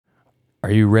Are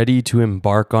you ready to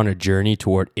embark on a journey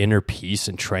toward inner peace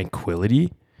and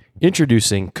tranquility?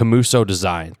 Introducing Camuso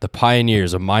Design, the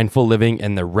pioneers of mindful living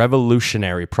and the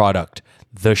revolutionary product,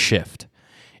 The Shift.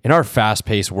 In our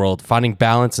fast-paced world, finding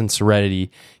balance and serenity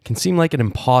can seem like an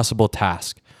impossible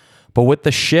task. But with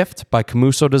The Shift by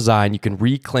Camuso Design, you can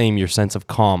reclaim your sense of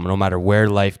calm no matter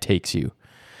where life takes you.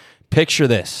 Picture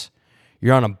this.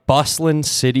 You're on a bustling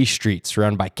city street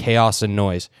surrounded by chaos and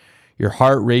noise. Your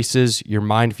heart races, your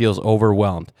mind feels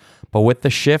overwhelmed. But with The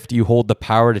Shift, you hold the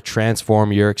power to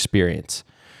transform your experience.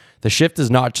 The Shift is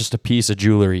not just a piece of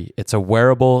jewelry, it's a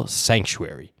wearable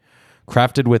sanctuary.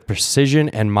 Crafted with precision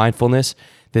and mindfulness,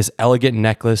 this elegant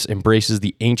necklace embraces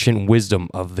the ancient wisdom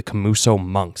of the Camuso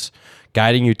monks,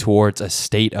 guiding you towards a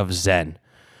state of Zen.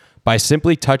 By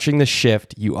simply touching The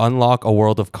Shift, you unlock a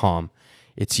world of calm.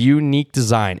 Its unique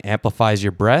design amplifies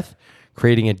your breath,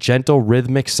 creating a gentle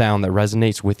rhythmic sound that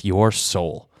resonates with your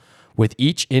soul. With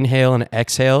each inhale and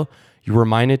exhale, you're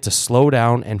reminded to slow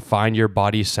down and find your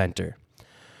body's center.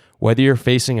 Whether you're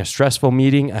facing a stressful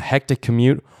meeting, a hectic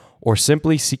commute, or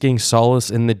simply seeking solace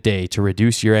in the day to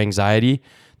reduce your anxiety,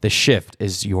 The Shift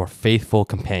is your faithful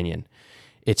companion.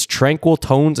 Its tranquil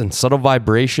tones and subtle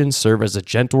vibrations serve as a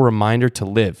gentle reminder to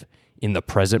live in the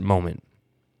present moment.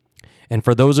 And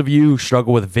for those of you who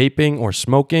struggle with vaping or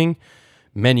smoking,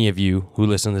 many of you who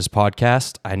listen to this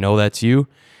podcast, I know that's you,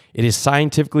 it is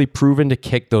scientifically proven to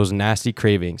kick those nasty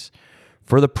cravings.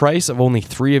 For the price of only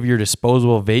 3 of your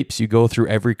disposable vapes you go through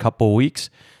every couple weeks,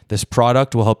 this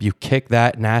product will help you kick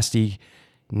that nasty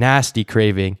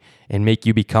craving and make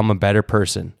you become a better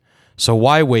person. So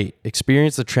why wait?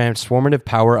 Experience the transformative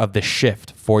power of The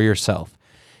Shift for yourself.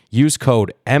 Use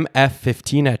code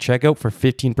MF15 at checkout for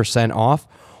 15% off,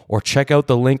 or check out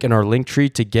the link in our link tree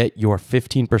to get your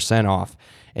 15% off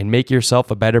and make yourself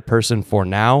a better person for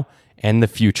now and the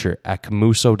future at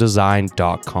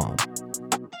camusodesign.com.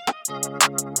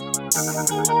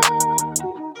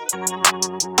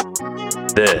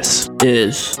 This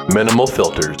is Minimal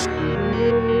Filters.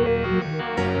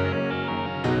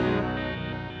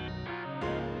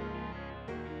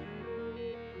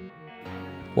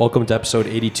 Welcome to episode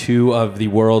 82 of the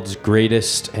world's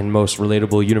greatest and most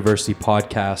relatable university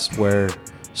podcast, where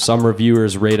some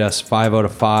reviewers rate us 5 out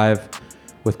of 5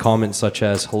 with comments such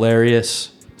as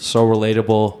hilarious, so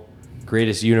relatable,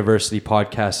 greatest university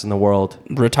podcast in the world.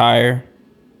 Retire.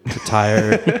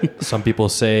 Some people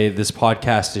say this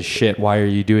podcast is shit. Why are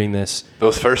you doing this?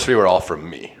 Those first 3 were all from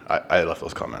me. I left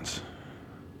those comments.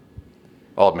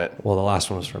 I'll admit. Well, the last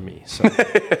one was from me. So.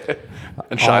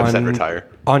 And Shive said retire.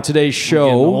 On today's show,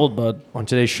 old, bud.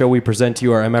 We present to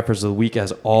you our MFers of the week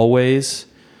as always.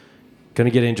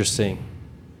 Gonna get interesting.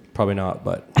 Probably not,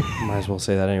 but might as well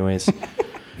say that anyways.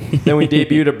 Then we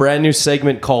debuted a brand new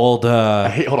segment called... I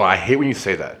hate when you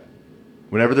say that.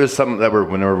 Whenever there's something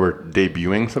whenever we're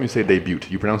debuting, something you say debut.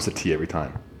 You pronounce the T every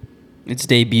time. It's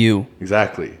debut.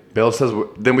 Exactly. Bill says,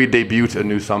 then we debut a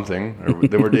new something, or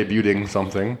then we're debuting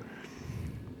something.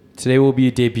 Today we'll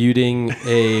be debuting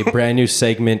a brand new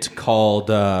segment called,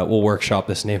 we'll workshop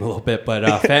this name a little bit,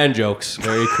 but fan jokes.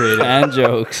 Very creative. Fan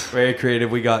jokes. Very creative.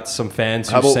 We got some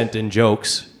fans who sent in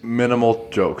jokes. Minimal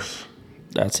jokes.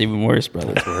 That's even worse,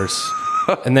 brother. That's worse.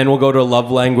 And then we'll go to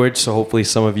love language, so hopefully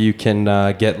some of you can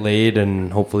get laid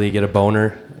and hopefully get a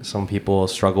boner. Some people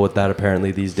struggle with that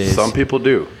apparently these days. Some people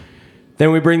do.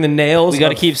 Then we bring the nails. We got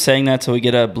to keep saying that till we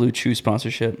get a Blue Chew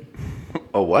sponsorship.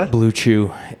 Oh, what? Blue Chew.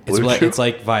 Chew? It's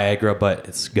like Viagra, but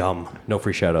it's gum. No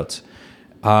free shoutouts.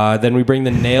 Then we bring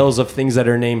the nails of things that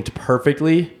are named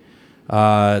perfectly.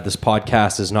 This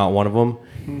podcast is not one of them.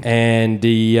 And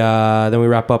then we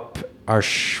wrap up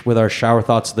with our shower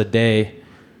thoughts of the day,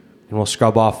 and we'll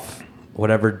scrub off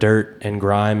whatever dirt and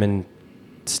grime and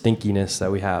stinkiness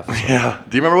that we have. So. Yeah.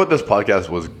 Do you remember what this podcast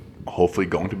was hopefully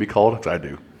going to be called? Because I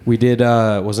do. We did,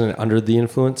 wasn't it Under the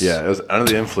Influence? Yeah, it was Under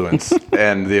the Influence,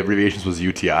 and the abbreviations was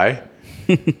UTI.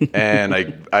 And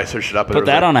I searched it up. And Put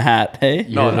that on a hat, hey?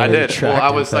 No, I did. Well, I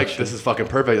was infection. like, this is fucking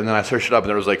perfect. And then I searched it up, and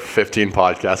there was like 15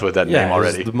 podcasts with that name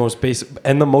already. The most basic,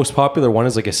 and the most popular one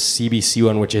is like a CBC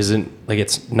one, which isn't like,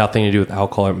 it's nothing to do with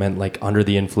alcohol. It meant like under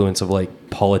the influence of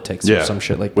like politics or some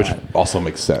shit like which that. Which also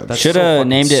makes sense. Should have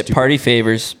named it Party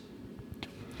Favors.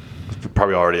 It's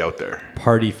probably already out there.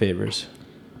 Party Favors.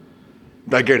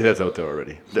 I guarantee that's out there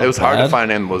already. It was hard to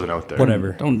find a name that wasn't out there.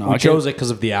 Whatever. Don't knock we chose it because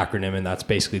of the acronym, and that's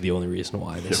basically the only reason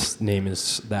why this name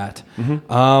is that.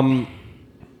 Mm-hmm.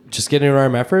 Just getting into our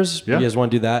MFers. Yeah. You guys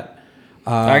want to do that?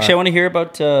 Actually, I want to hear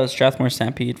about Strathmore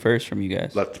Stampede first from you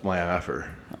guys. That's my MFer.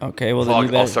 Okay, well, So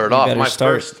then I'll start off. My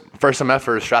start. first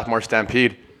MFer is Strathmore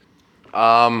Stampede.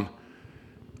 A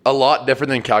lot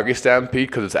different than Calgary Stampede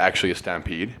because it's actually a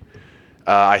stampede.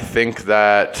 I think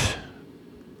that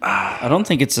I don't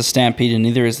think it's a stampede, and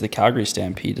neither is the Calgary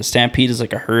Stampede. A stampede is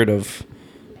like a herd of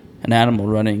an animal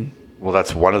running. well,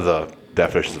 that's one of the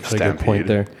definitions of That's a stampede. good point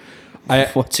there.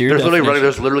 What's your There's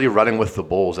definition? literally running with the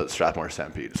bulls at Strathmore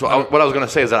Stampede. So what I was going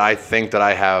to say is that I think that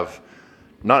I have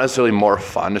not necessarily more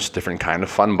fun, it's a different kind of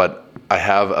fun, but I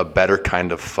have a better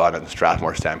kind of fun at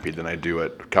Strathmore Stampede than I do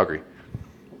at Calgary.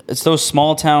 It's those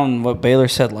small town, what Baylor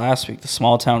said last week, the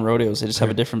small town rodeos. They just have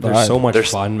a different vibe. There's so much They're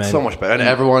fun, man. so much better. And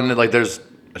everyone, like, it's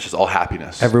just all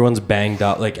happiness. Everyone's banged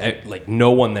up. Like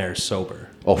no one there is sober.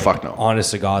 Oh, fuck no.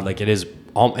 Honest to God, like it is.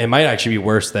 It might actually be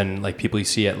worse than like people you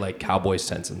see at like Cowboys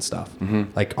tents and stuff.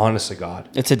 Like honest to God,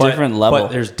 It's a different level.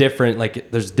 But there's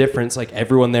difference. Like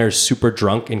everyone there is super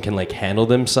drunk and can like handle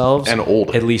themselves And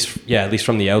old. At least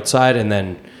from the outside. And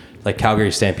then like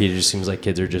Calgary Stampede, it just seems like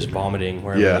kids are just vomiting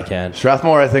wherever they can.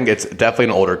 Strathmore, I think it's definitely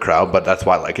an older crowd, but that's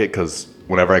why I like it, because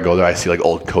whenever I go there, I see like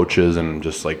old coaches and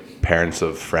just like parents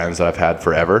of friends that I've had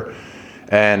forever.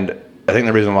 And I think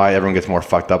the reason why everyone gets more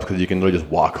fucked up is because you can literally just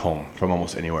walk home from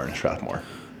almost anywhere in Strathmore.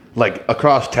 Like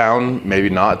across town, maybe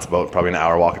not. It's about probably an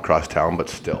hour walk across town, but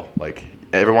still, like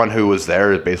everyone who was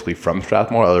there is basically from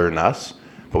Strathmore other than us,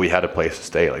 but we had a place to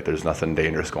stay. Like there's nothing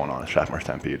dangerous going on at Strathmore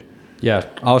Stampede. Yeah,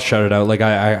 I'll shout it out. Like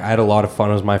I had a lot of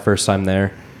fun. It was my first time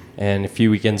there. And a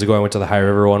few weekends ago, I went to the High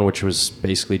River one, which was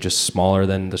basically just smaller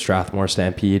than the Strathmore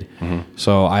Stampede.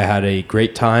 So I had a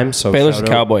great time. So Baylor's a shout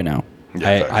out. Cowboy now.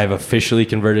 Yeah, I've officially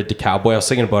converted to cowboy. I was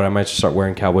thinking about it. I might just start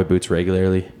wearing cowboy boots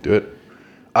regularly. Do it.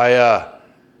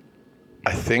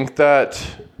 I think that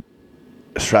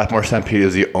Strathmore Stampede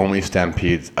is the only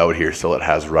stampede out here still that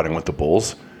has running with the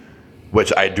bulls,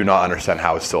 which I do not understand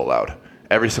how it's still allowed.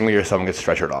 Every single year, someone gets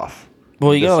stretchered off.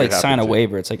 Well, you This gotta year like sign a happened too.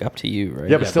 waiver. It's like up to you, right?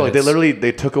 Yeah, but still, but like,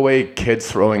 they took away kids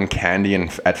throwing candy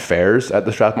at fairs at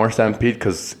the Strathmore Stampede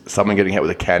because someone getting hit with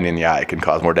a candy in the eye can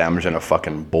cause more damage than a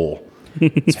fucking bull.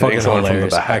 It's fucking someone from the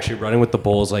hilarious. back. Actually, running with the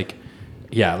bulls, like,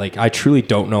 yeah, like I truly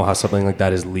don't know how something like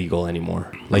that is legal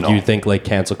anymore. Like No. you'd think like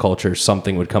cancel culture,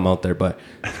 something would come out there, but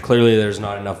clearly there's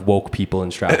not enough woke people in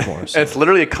Strathmore. So, It's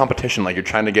literally a competition. Like you're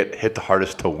trying to get hit the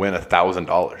hardest to win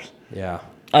 $1,000. yeah.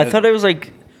 I thought it was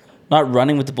like not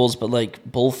running with the bulls, but like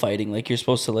bullfighting. Like you're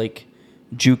supposed to like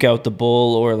juke out the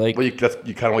bull or like. Well, that's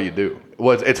kind of what you do.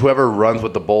 Well, it's whoever runs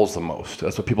with the bulls the most.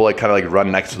 That's what people like kind of like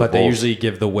run next to But the they bulls. usually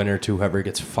give the winner to whoever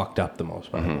gets fucked up the most.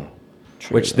 By the bull.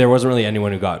 Which there wasn't really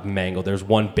anyone who got mangled. There's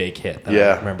one big hit that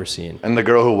I remember seeing. And the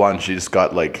girl who won, she just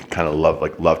got like kind of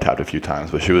love tapped a few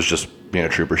times, but she was just being a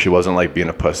trooper. She wasn't like being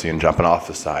a pussy and jumping off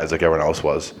the sides like everyone else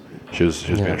was. She was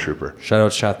being a trooper. Shout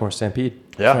out Strathmore Stampede.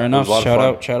 Yeah, Fair it enough. was a lot of Shout fun.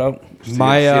 out. Shout out. See you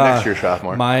next year,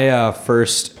 Strathmore. My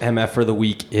first MF for the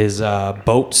week is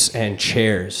boats and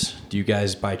chairs. Do you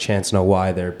guys by chance know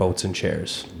why they're boats and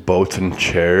chairs? Boats and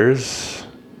chairs.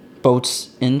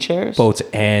 Boats in chairs. Boats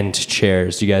and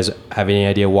chairs. Do you guys have any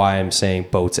idea why I'm saying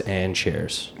boats and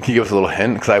chairs? Can you give us a little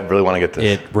hint? Because I really want to get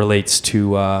this. It relates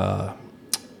to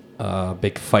a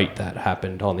big fight that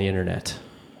happened on the internet.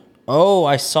 Oh,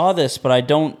 I saw this, but I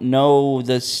don't know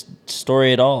this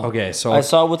story at all. Okay, so I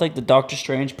saw it with like the Doctor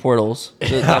Strange portals.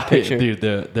 That picture. Dude,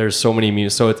 there's so many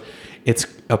memes. So it's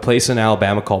a place in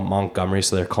Alabama called Montgomery,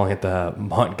 so they're calling it the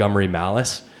Montgomery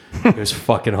Malace. It was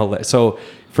fucking hilarious. So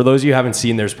for those of you who haven't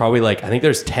seen, there's probably like, I think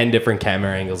there's 10 different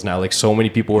camera angles now. Like so many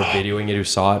people were videoing it who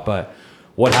saw it. But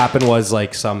what happened was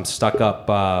like some stuck up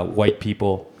white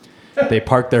people, they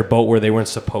parked their boat where they weren't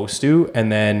supposed to.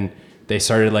 And then they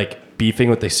started like beefing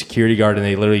with the security guard and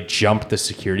they literally jumped the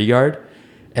security guard.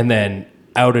 And then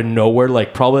out of nowhere,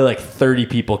 like probably like 30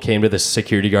 people came to the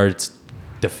security guard's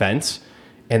defense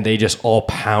and they just all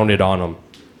pounded on him.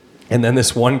 And then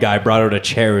this one guy brought out a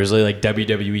chair. It was like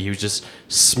WWE. He was just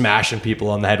smashing people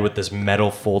on the head with this metal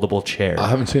foldable chair. I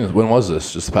haven't seen this. When was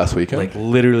this? Just the past weekend? Like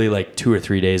literally like 2 or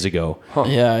 3 days ago.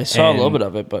 Yeah, I saw a little And- bit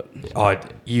of it, but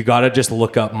You got to just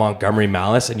look up Montgomery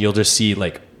Malace and you'll just see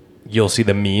like, you'll see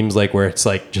the memes like where it's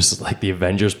like just like the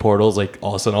Avengers portals. Like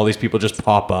all of a sudden all these people just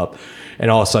pop up and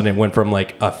all of a sudden it went from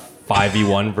like a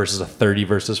 5v1 versus a 30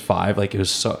 versus 5. Like it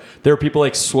was so, there were people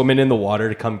like swimming in the water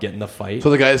to come get in the fight. So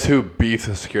the guys who beefed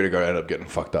the security guard ended up getting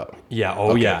fucked up. Yeah.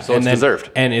 Oh, Okay, yeah. so it's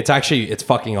deserved. And it's actually, it's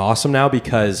fucking awesome now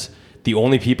because the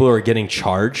only people who are getting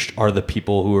charged are the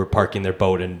people who are parking their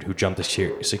boat and who jumped the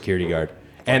security guard.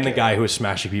 And the guy who was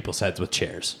smashing people's heads with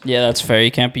chairs. yeah, that's fair.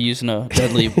 You can't be using a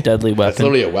deadly weapon. That's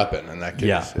literally a weapon in that case.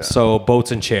 Yeah. So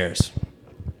boats and chairs.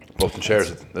 Both the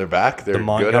chairs, they're back. They're good.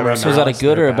 Montgomery So is that a Malace,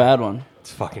 good or they're a bad one?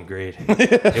 It's fucking great.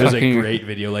 It was a great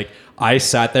video. Like, I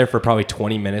sat there for probably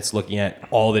 20 minutes looking at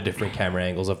all the different camera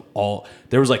angles of all.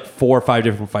 There was like 4 or 5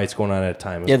 different fights going on at a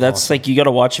time. Yeah, that's awesome. Like, you got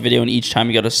to watch a video, and each time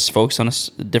you got to focus on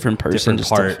a different person.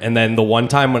 Different part. And then the one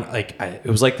time when, like, it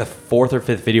was like the 4th or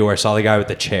 5th video where I saw the guy with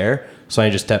the chair. So I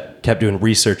just kept doing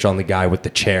research on the guy with the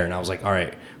chair. And I was like, all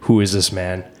right, who is this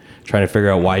man? Trying to figure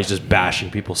out why he's just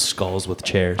bashing people's skulls with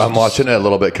chairs. I'm watching it a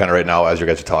little bit kind of right now as you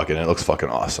guys are talking, and it looks fucking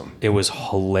awesome. It was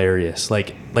hilarious.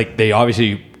 Like they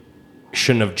obviously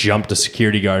shouldn't have jumped a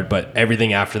security guard, but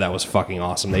everything after that was fucking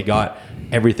awesome. They got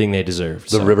everything they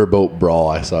deserved. The Riverboat Brawl,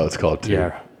 I saw it's called too.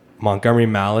 Yeah. Montgomery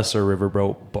Malace or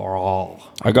Riverboat Brawl.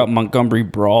 I got Montgomery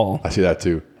Brawl. I see that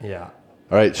too. Yeah.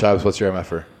 All right, Shabs, what's your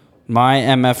MFer? My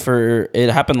MFer,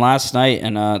 it happened last night,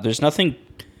 and there's nothing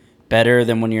better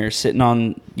than when you're sitting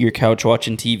on your couch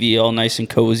watching TV all nice and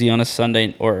cozy on a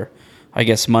Sunday, or I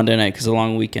guess Monday night because it's a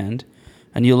long weekend,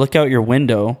 and you look out your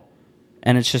window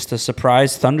and it's just a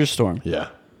surprise thunderstorm. Yeah.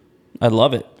 I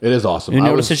love it. It is awesome. You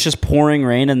notice it's just pouring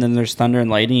rain and then there's thunder and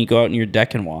lightning. You go out on your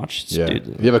deck and watch. Dude,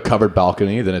 if you have a covered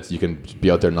balcony, then you can be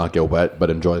out there and not get wet,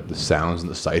 but enjoy the sounds and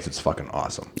the sights. It's fucking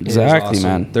awesome. Exactly, awesome.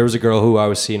 Man. There was a girl who I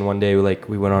was seeing one day. Like,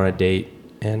 we went on a date,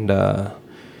 and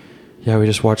yeah, we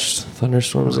just watched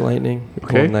thunderstorms and lightning.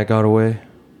 Okay. And that got away.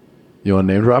 You want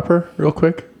to name drop her real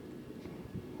quick?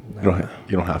 You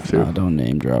don't have to. No, don't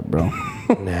name drop, bro.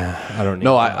 Nah, I don't.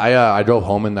 No, I drove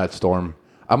home in that storm.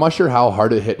 I'm not sure how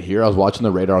hard it hit here. I was watching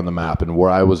the radar on the map, and where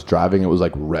I was driving, it was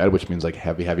like red, which means like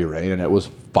heavy rain, and it was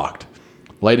fucked.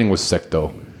 Lightning was sick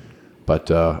though,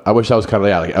 but I wish I was kind of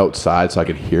like outside so I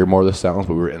could hear more of the sounds.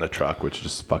 But we were in the truck, which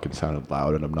just fucking sounded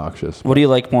loud and obnoxious. What do you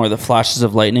like more, the flashes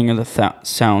of lightning or the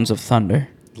sounds of thunder?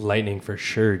 Lightning for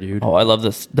sure, dude. Oh, I love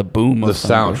the boom of the thunder.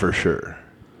 sound for sure.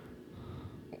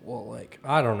 Well, like,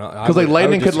 I don't know. Because like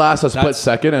lightning could last a split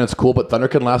second and it's cool, but thunder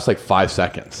can last like 5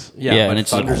 seconds. Yeah, and but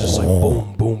it's thunder's like, just like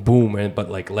boom, boom, boom, but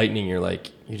like lightning,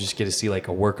 you just get to see like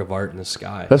a work of art in the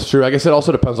sky. That's true. I guess it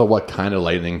also depends on what kind of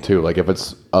lightning too. Like if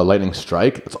it's a lightning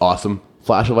strike, it's awesome.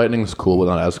 Flash of lightning is cool, but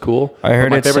not as cool. I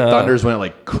heard my it's, favorite thunder is when it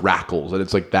like crackles and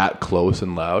it's like that close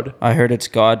and loud. I heard it's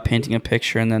God painting a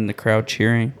picture and then the crowd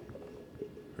cheering.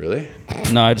 Really?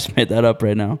 No, I just made that up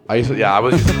right now. I was thinking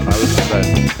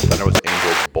that thunder was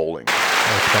angels bowling.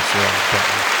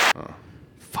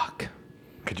 Fuck.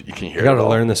 You can hear I gotta it all.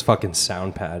 learn this fucking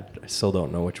sound pad. I still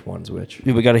don't know which one's which.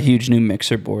 Dude, we got a huge new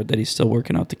mixer board that he's still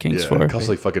working out the kinks for. It costs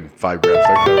like fucking $5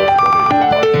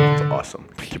 grand. It's awesome.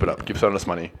 Keep it up. Keep sending us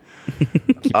money.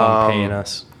 Keep on paying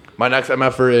us. My next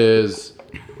MFer is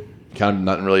kind of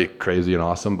nothing really crazy and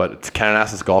awesome, but it's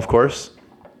Kananaskis Golf Course.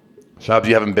 Shabs,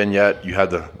 you haven't been yet. You had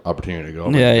the opportunity to go.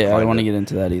 Yeah. I don't want to get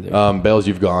into that either. Bales,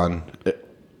 you've gone.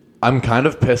 I'm kind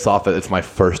of pissed off that it's my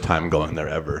first time going there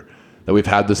ever. That we've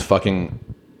had this fucking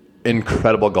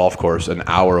incredible golf course an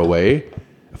hour away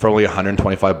for only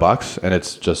 $125, and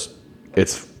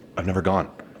I've never gone.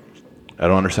 I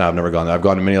don't understand. I've never gone there. I've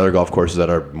gone to many other golf courses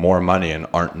that are more money and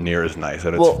aren't near as nice,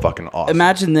 and it's fucking awesome.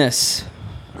 Imagine this.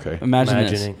 Okay. Imagine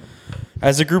this.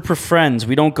 As a group of friends,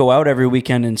 we don't go out every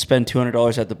weekend and spend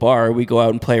 $200 at the bar. We go out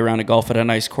and play around a golf at a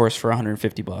nice course for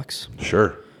 $150.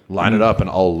 Sure. Line it up and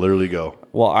I'll literally go.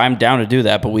 Well, I'm down to do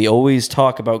that, but we always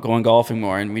talk about going golfing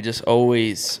more, and we just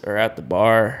always are at the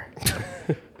bar.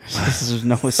 There's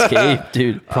no escape,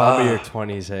 dude. Probably your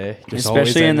 20s, hey? Just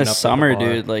especially in the summer,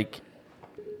 dude. Like,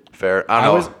 fair. I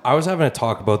was having a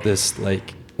talk about this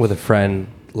like with a friend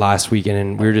last weekend,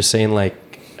 and we were just saying like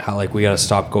how like we got to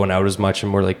stop going out as much,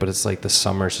 and we're like, but it's like the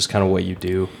summer is just kind of what you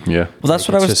do. Yeah. Well, that's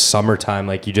like, what I was. It's just summertime.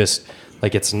 Like you just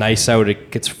like it's nice out.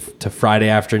 It gets to Friday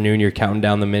afternoon. You're counting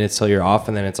down the minutes till you're off,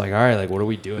 and then it's like, all right, like what are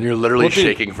we doing? And you're literally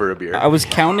shaking for a beer. I was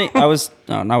counting. I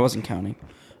wasn't counting.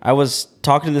 I was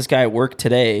talking to this guy at work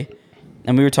today,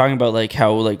 and we were talking about like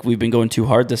how like we've been going too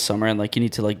hard this summer, and like you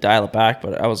need to like dial it back.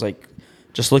 But I was like,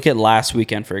 just look at last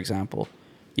weekend, for example.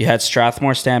 You had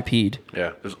Strathmore Stampede.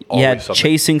 Yeah. You had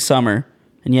Chasing Summer,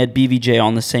 and you had BVJ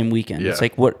on the same weekend. Yeah. It's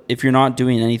like, what if you're not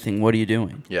doing anything? What are you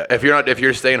doing? Yeah. If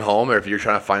you're staying home or if you're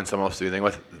trying to find someone else to do anything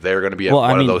with, they're going to be at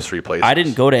one of those 3 places. I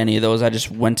didn't go to any of those. I just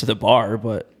went to the bar,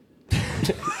 but.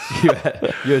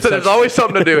 So there's always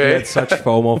something to do, You eh? had such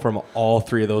FOMO from all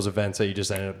 3 of those events that you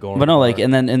just ended up going. But no, like,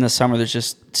 and then in the summer, there's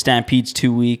just Stampede's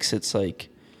 2 weeks. It's like.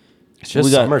 It's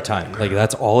just summertime. Like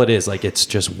that's all it is. Like it's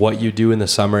just what you do in the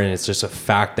summer, and it's just a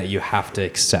fact that you have to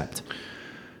accept.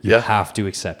 You have to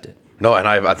accept it. No, and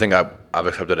I think I've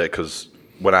accepted it because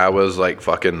when I was like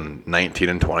fucking 19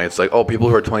 and 20, it's like, oh, people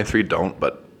who are 23 don't,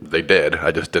 but they did.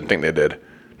 I just didn't think they did.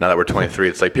 Now that we're 23,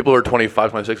 it's like people who are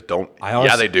 25, 26 don't.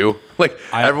 Yeah, they do. Like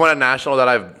everyone at National that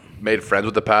I've made friends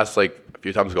with the past like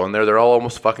few times going there. They're all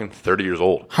almost fucking 30 years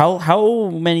old. How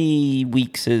many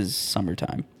weeks is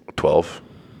summertime? 12,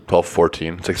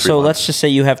 14. It's like 3 So months. let's just say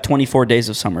you have 24 days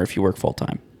of summer if you work full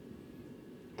time.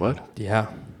 What? Yeah.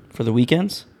 For the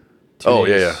weekends? 2 Oh,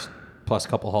 days yeah. Plus a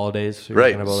couple holidays. So you're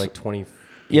Right. talking about like 20.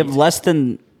 You have less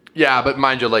than... Yeah, but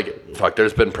mind you, like, fuck,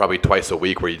 there's been probably twice a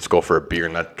week where you just go for a beer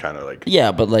and that kind of like...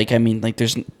 Yeah, but like, I mean, like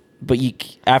there's... But you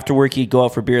after work, you go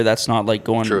out for beer. That's not like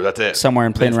going True, that's it. somewhere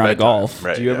and playing It's around a bedtime. golf.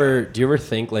 Right, Do you ever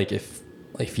think like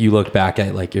if you look back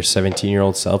at like your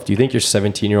 17-year-old self, do you think your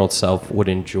 17-year-old self would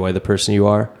enjoy the person you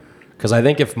are? Because I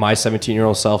think if my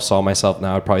 17-year-old self saw myself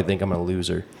now, I'd probably think I'm a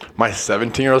loser. My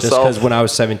 17-year-old Just self... because when I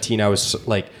was 17, I was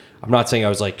like, I'm not saying I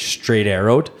was like straight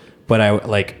arrowed, but I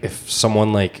like if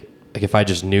someone like if I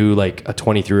just knew like a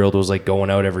 23-year-old was like going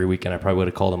out every weekend, I probably would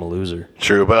have called him a loser.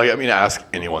 True, but like, I mean, ask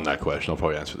anyone that question, they'll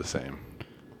probably answer the same.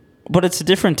 But it's a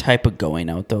different type of going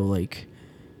out, though. Like,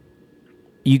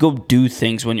 you go do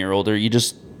things when you're older. You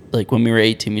just, like, when we were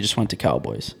 18, we just went to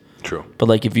Cowboys. True. But,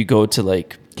 like, if you go to,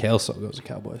 like, Kale still goes to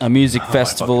Cowboys. a music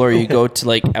festival or you go to,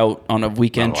 like, out on a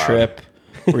weekend Not allowed. trip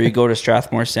or you go to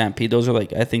Strathmore Stampede, those are,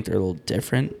 like, I think they're a little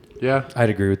different. Yeah. I'd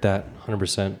agree with that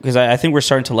 100%. Because I think we're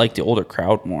starting to like the older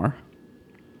crowd more.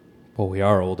 Well, we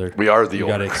are older. We are the You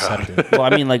gotta older accept crowd. it. Well,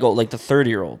 I mean, like the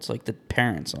 30-year-olds, like the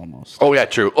parents almost. Oh, yeah,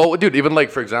 true. Oh, dude, even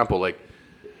like, for example, like,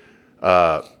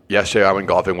 yesterday I went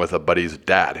golfing with a buddy's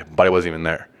dad. Buddy wasn't even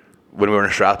there. When we were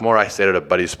in Strathmore, I stayed at a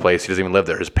buddy's place. He doesn't even live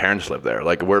there. His parents live there.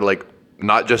 Like, we're like,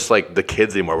 not just like the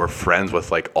kids anymore. We're friends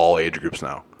with like all age groups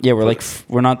now. Yeah, we're like,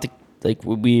 we're not the, like,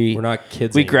 We're not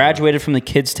kids We anymore. graduated from the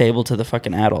kids table to the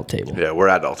fucking adult table. Yeah, we're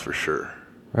adults for sure.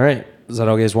 All right. Is that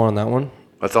all you guys want on that one?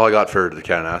 That's all I got for the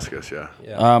Kananaskis, yeah.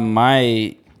 Yeah.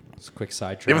 My It's a quick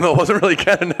sidetrack. Even though it wasn't really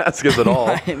Kananaskis at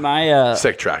all. my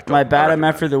Sick track, though. My bad I MF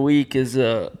recommend. for the week is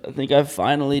I think I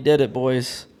finally did it,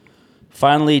 boys.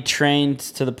 Finally trained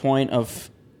to the point of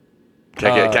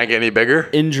Can't get any bigger?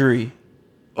 injury.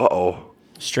 Uh-oh.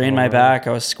 Strained my back.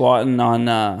 I was squatting on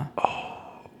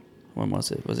when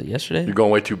was it? Was it yesterday? You're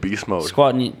going way too beast mode.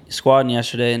 Squatting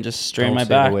yesterday and just strained Don't my say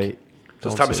back. the weight. It's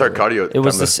Don't time to say start the weight. cardio.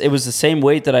 It was the same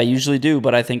weight that I usually do,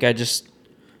 but I think I just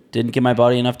didn't give my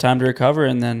body enough time to recover,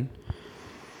 and then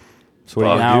So what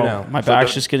do you now, do now? my So back's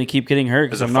does- just gonna keep getting hurt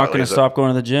because is it I'm not finally- gonna is it- stop going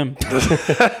to the gym.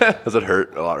 Does it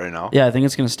hurt a lot right now? Yeah, I think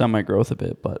it's gonna stunt my growth a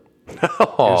bit, but You're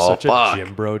Oh, such fuck. a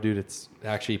gym bro, dude. It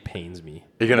actually pains me.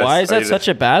 You're gonna, why is are that you such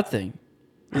a bad thing?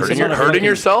 hurting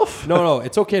yourself? No,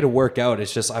 it's okay to work out.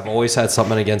 It's just I've always had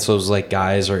something against those like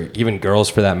guys or even girls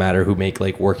for that matter who make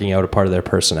like working out a part of their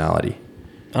personality.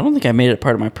 I don't think I made it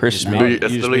part of my personality. Dude,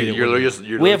 that's You just literally- made it you're when- literally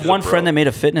just We have just a one bro. friend that made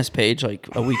a fitness page like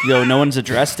a week ago. No one's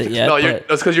addressed it yet. No, but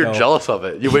that's because you're No. jealous of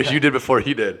it. You wish you did before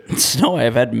he did. no,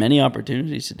 I've had many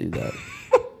opportunities to do that.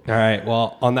 All right.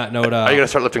 Well, on that note, Are you gonna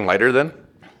start lifting lighter then?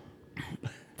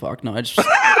 Fuck no, I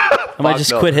might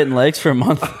just no. quit hitting legs for a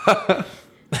month.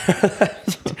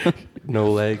 no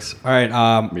legs. All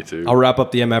right. Me too. I'll wrap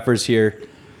up the MFers here.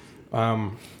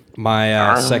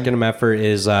 My second MFer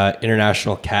is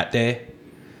International Cat Day.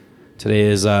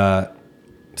 Today's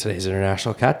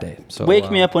International Cat Day. So Wake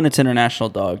me up when it's International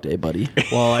Dog Day, buddy.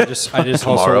 Well, I just also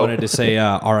Tomorrow. wanted to say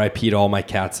RIP to all my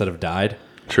cats that have died.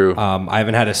 True. I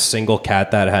haven't had a single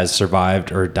cat that has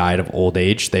survived or died of old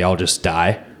age. They all just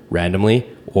die randomly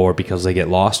or because they get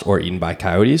lost or eaten by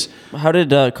coyotes. How did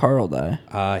Carl die?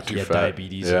 He had fat.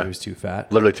 diabetes Yeah. and he was too fat.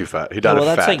 Literally too fat. He died Well, of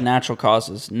that's fat. like natural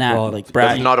causes. Well, Like That's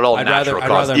Brad. not at all I'd natural rather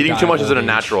cause. him Eating die too much of isn't a old age.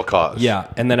 natural cause. Yeah,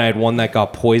 and then I had one that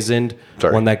got poisoned,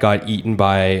 Sorry. one that got eaten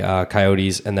by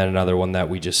coyotes, and then another one that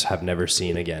we just have never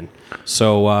seen again.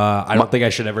 So I don't think I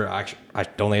should ever. I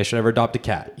don't think I should ever adopt a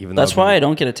cat. Even That's though why I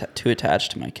don't get too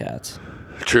attached to my cats.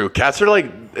 True. Cats are like,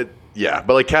 yeah,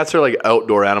 but like cats are like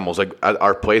outdoor animals. Like at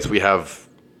our place, we have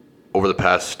over the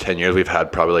past 10 years, we've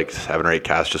had probably like 7 or 8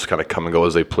 cats just kind of come and go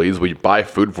as they please. We buy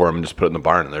food for them and just put it in the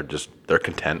barn, and they're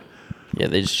content. Yeah,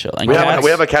 they just chill. And We cats,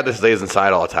 have a cat that stays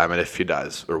inside all the time, and if he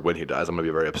dies or when he dies, I'm gonna be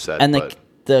very upset. and but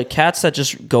the cats that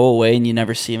just go away and you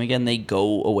never see them again, they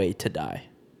go away to die.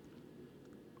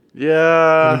 What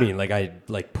yeah. do you mean? Like I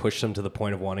like push them to the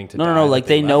point of wanting to. No, die, no, that like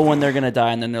they know left? when they're gonna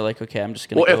die, and then they're like, okay, I'm just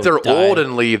gonna. Well, go if they're die. old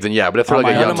and leave, then yeah. But if they're Oh, like a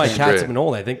my None young of my teen, cats great. have been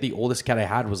old. I think the oldest cat I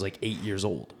had was like 8 years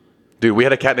old. Dude, we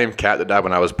had a cat named Cat that died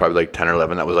when I was probably like 10 or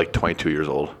 11. That was like 22 years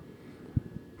old.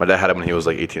 My dad had him when he was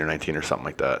like 18 or 19 or something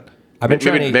like that. I've been maybe,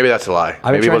 trying to- maybe that's a lie.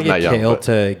 I've been Maybe he trying to wasn't get that young. Kale But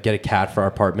to get a cat for our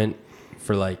apartment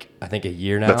for like I think a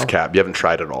year now. that's cap. You haven't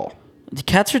tried at all. The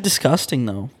cats are disgusting,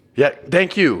 though. Yeah,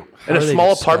 thank you. In How a are they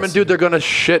small apartment, disgusting? dude, they're gonna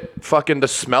shit fucking the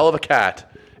smell of a cat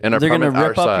in an They're gonna apartment our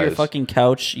rip up your size. fucking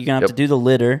couch. You're gonna have to Yep. do the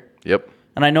litter. Yep.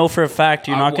 And I know for a fact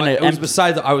you're not going to. It was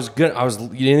besides. You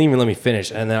didn't even let me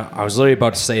finish, and then I was literally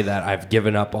about to say that I've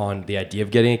given up on the idea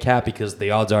of getting a cat because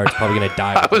the odds are it's probably going to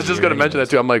die. I was just going to mention that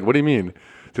too. I'm like, what do you mean?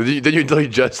 Did you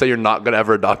just say you're not going to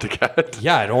ever adopt a cat?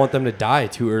 Yeah, I don't want them to die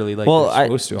too early. Like well, they're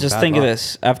supposed to. Just think of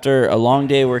this: after a long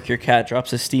day of work, your cat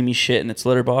drops a steamy shit in its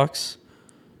litter box.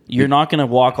 You're not going to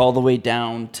walk all the way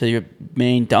down to your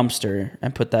main dumpster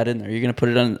and put that in there. You're going to put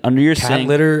it under your cat sink.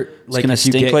 Litter, it's going to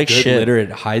stink like shit. Litter,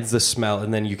 it hides the smell,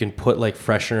 and then you can put like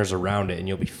fresheners around it, and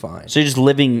you'll be fine. So you're just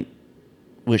living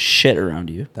with shit around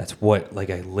you. That's what like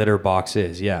a litter box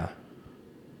is. Yeah.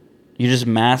 You just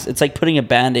It's like putting a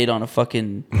Band-Aid on a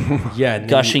fucking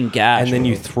gushing gash. And then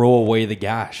you throw away the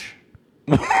gash.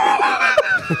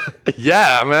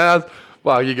 Yeah, man.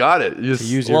 Wow, you got it. You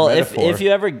use your metaphor. if you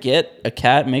ever get a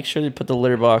cat, make sure you put the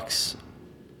litter box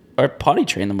or potty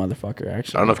train the motherfucker.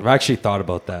 Actually, I don't know if I've actually thought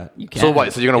about that. You can. So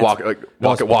what? So you're gonna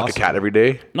walk a cat every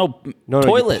day? No, You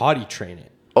potty train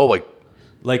it. Oh,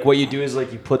 like what you do is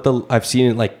like you put I've seen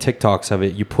it like TikToks of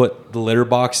it. You put the litter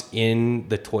box in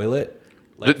the toilet.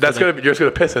 Like you're just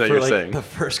gonna piss in it. You're like saying the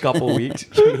first couple weeks.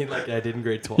 You mean like I did in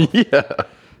grade 12? Yeah.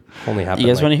 Only happened. You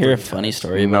guys like want to hear a 3 funny times.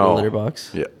 story about a litter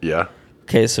box? Yeah. Yeah.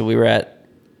 Okay, so we were at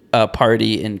a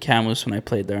party in Kamloops when I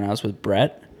played there, and I was with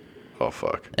Brett, Oh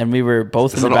fuck. and we were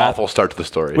both It's in an the awful start to the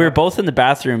story. We were both in the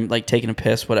bathroom, like taking a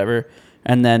piss, whatever,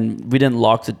 and then we didn't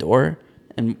lock the door,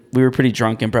 and we were pretty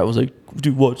drunk, and Brett was like,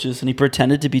 "Dude, watch this," and he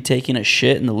pretended to be taking a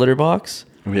shit in the litter box.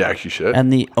 We actually should.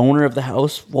 And the owner of the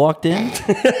house walked in.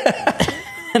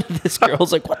 And this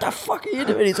girl's like, "What the fuck are you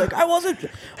doing?" He's like, I wasn't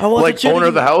like shitting owner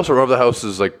of the you." house or owner of the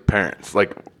house's like parents,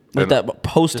 like That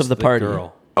host Just of the party.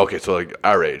 girl. Okay, so like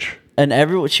our age. And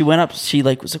everyone, she went up. She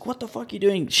like was like, "What the fuck are you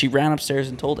doing?" She ran upstairs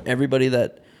and told everybody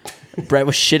that Brett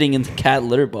was shitting in the cat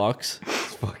litter box.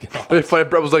 It's funny.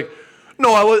 Brett was like,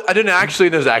 "No, I didn't actually."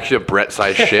 There's actually a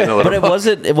Brett-sized shit in the But litter box.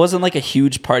 it wasn't like a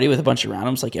huge party with a bunch of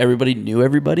randoms. Like everybody knew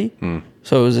everybody.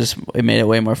 So it made it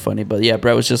way more funny. But yeah,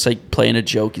 Brett was just like playing a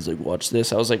joke. He's like, "Watch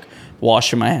this." I was like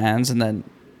washing my hands, and then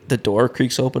the door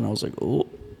creaks open. I was like, "Oh."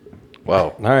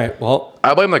 Wow. All right. Well,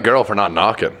 I blame the girl for not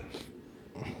knocking.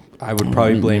 I would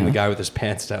probably blame the guy with his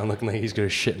pants down, looking like he's gonna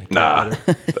shit in a cat Nah.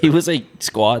 litter. He was like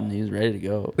squatting. He was ready to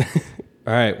go.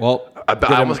 All right. Well, I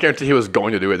almost guarantee he was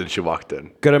going to do it, then she walked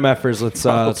in. good MFers.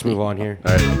 Let's move on here.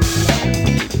 All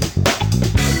right.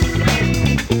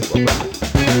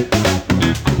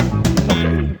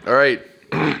 All right.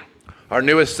 Our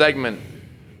newest segment.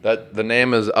 That the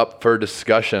name is up for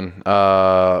discussion.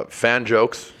 Fan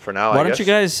jokes for now. Why don't you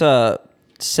guys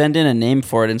send in a name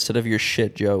for it instead of your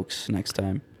shit jokes next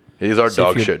time? These are See if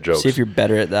dog you're- shit jokes. See if you're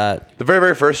better at that. The very,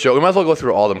 very first joke. We might as well go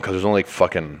through all of them because there's only like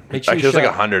fucking. Make sure Actually, you there's like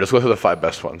shout- 100. Let's go through the 5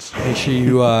 best ones. Make sure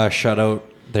you shout out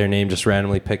their name. Just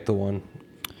randomly pick the one.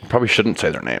 Probably shouldn't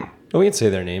say their name. No, we can say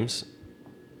their names.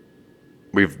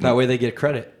 That way they get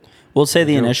credit. We'll say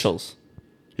the Jokes. initials.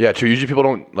 Yeah, too. Usually people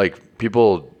don't like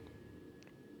people.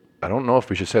 I don't know if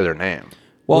we should say their name.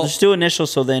 Well, just do initials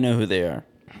so they know who they are.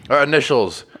 Our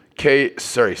initials.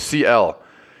 CL.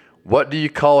 What do you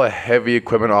call a heavy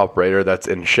equipment operator that's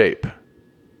in shape?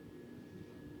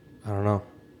 I don't know.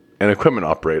 An equipment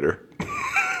operator.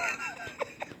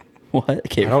 What?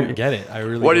 Okay, I don't get it. I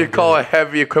really. What do you don't call get a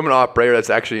heavy equipment operator that's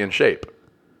actually in shape?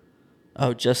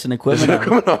 Oh, just an An equipment.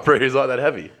 equipment operator is not that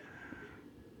heavy.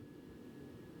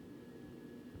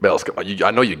 Bales,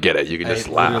 I know you get it. You can it. just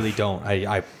I laugh. literally don't.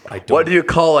 I don't. What do you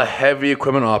call a heavy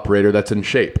equipment operator that's in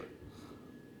shape?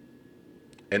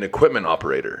 An equipment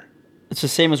operator. It's the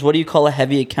same as what do you call a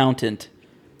heavy accountant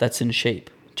that's in shape?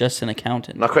 Just an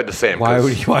accountant. Not quite the same. Why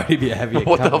 'cause would he be a heavy?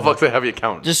 what the hell accountant? fuck's a heavy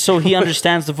accountant? Just so he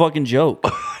understands the fucking joke.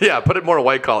 Yeah, put it more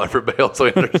white collar for Bale so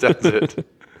he understands it.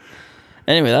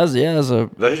 Anyway, that was a.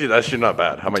 That's actually not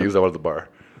bad. How about use that one at the bar?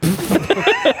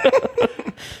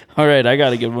 All right, I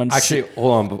got a good one. Actually,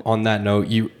 hold on. But on that note,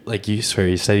 you said he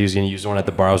was going to use one at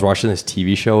the bar. I was watching this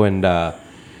TV show, and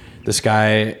this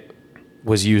guy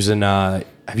was using. Have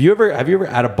you ever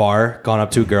at a bar gone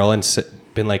up to a girl and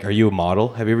been like, "Are you a model?"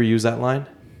 Have you ever used that line?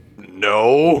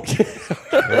 No. Okay,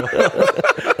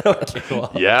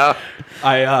 well, Yeah.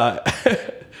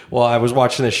 Well, I was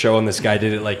watching this show and this guy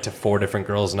did it like to 4 different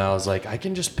girls, and I was like, I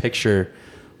can just picture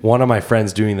one of my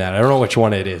friends doing that. I don't know which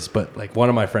one it is, but like one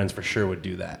of my friends for sure would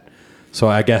do that. So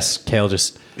I guess Kale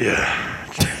just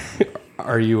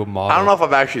Are you a model? I don't know if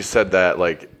I've actually said that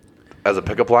like as a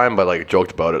pickup line, but like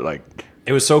joked about it. Like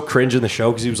It was so cringe in the show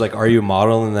because he was like, "Are you a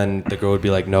model?" And then the girl would be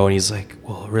like, "No," and he's like,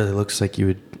 "Well, it really looks like you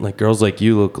would like girls like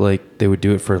you look like they would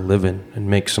do it for a living and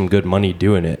make some good money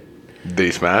doing it." did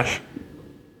he smash?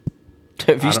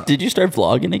 Did you start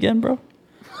vlogging again, bro?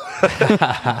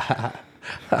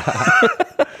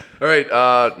 All right,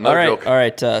 another joke. All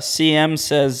right. CM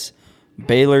says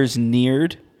Baylor's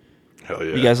neared. Hell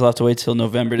yeah. You guys will have to wait till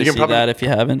November to see that if you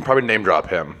haven't. Probably name drop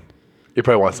him. He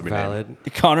probably wants to be Valid.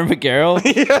 named. Connor McGarrell?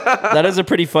 That is a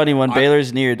pretty funny one.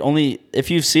 Baylor's neared. Only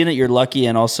if you've seen it, you're lucky,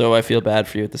 and also I feel bad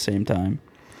for you at the same time.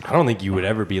 I don't think you would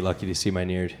ever be lucky to see my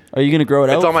neared. Are you going to grow it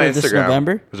out It's on my for Instagram. this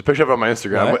November? There's a picture of it on my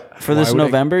Instagram. What? For this Why would I-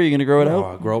 November, you're going to grow it Oh, out?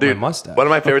 I'll grow up Dude, my mustache. one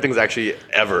of my favorite things actually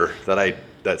ever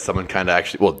that someone kind of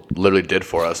actually, literally did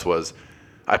for us was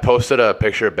I posted a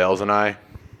picture of Bales and I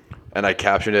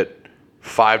captioned it,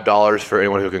 $5 for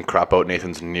anyone who can crop out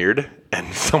Nathan's neared.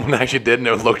 And someone actually did, and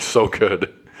it looked so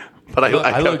good. But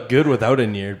I look good without a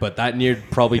neared, but that neared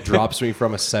probably drops me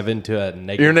from a 7 to a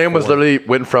negative. Your name was 4. literally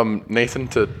went from Nathan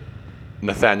to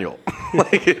Nathaniel.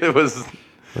 Like it was.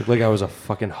 Looked like I was a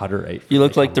fucking Hutterite. You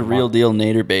look like the real deal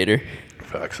Nader Bader.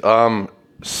 Facts.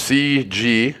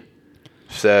 CG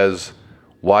says,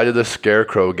 "Why did the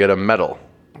Scarecrow get a medal?"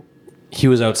 He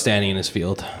was outstanding in his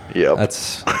field. Yep.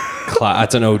 That's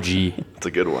that's an OG. It's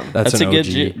a good one. That's That's an a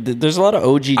OG. good. There's a lot of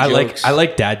OG jokes. I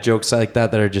like dad jokes like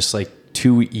that are just like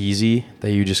too easy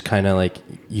that you just kind of like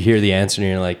you hear the answer and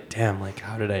you're like, damn, like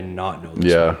how did I not know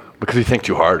this? Yeah, because you think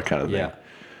too hard, kind of thing. Yeah.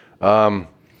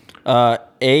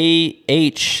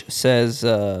 AH says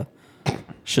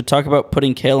should talk about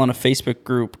putting Kale on a Facebook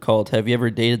group called "Have You Ever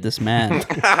Dated This Man?"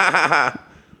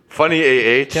 Funny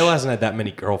AH. Kale hasn't had that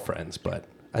many girlfriends, but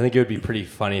I think it would be pretty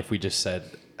funny if we just said,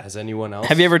 "Has anyone else?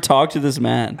 Have you ever talked to this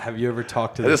man? Have you ever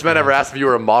talked to Has this man ever asked if you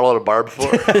were a model at a bar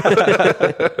before?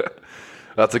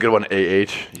 That's a good one, AH. You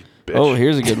bitch. Oh,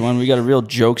 here's a good one. We got a real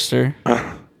jokester,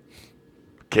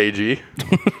 KG.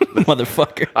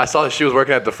 motherfucker. I saw that she was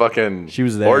working at the fucking She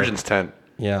was there. Origins tent.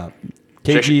 Yeah.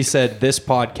 KG said this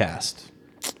podcast.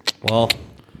 Well,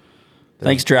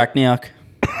 Thanks, Drakniak.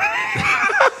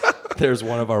 there's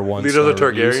one of our one. These are the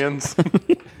Targaryens.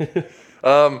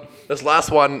 This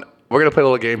last one, we're going to play a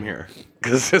little game here.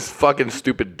 Because this fucking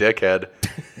stupid dickhead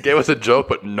gave us a joke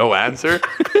but no answer.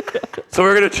 So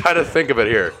we're going to try to think of it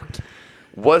here.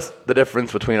 What's the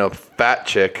difference between a fat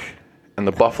chick and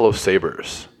the Buffalo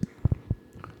Sabres?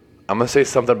 I'm going to say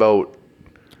something about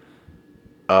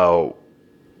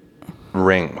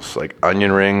rings, like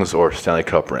onion rings or Stanley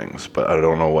Cup rings, but I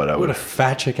don't know what I What would. would a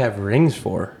fat chick have rings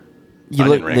for?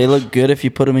 Onion They rings. look good if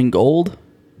you put them in gold.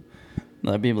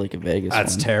 That'd be like a Vegas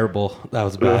That's one. terrible. That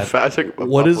was A bad. fat chick,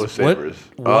 What Buffalo is Sabres.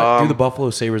 what do the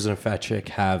Buffalo Sabres and a fat chick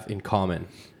have in common?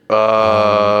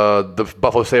 The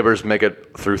Buffalo Sabres make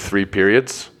it through 3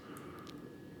 periods.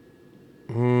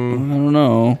 I don't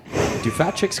know. Do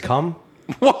fat chicks come?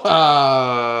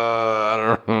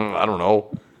 I don't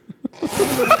know.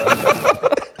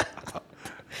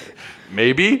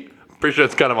 Maybe. Pretty sure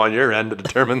it's kind of on your end to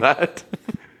determine that.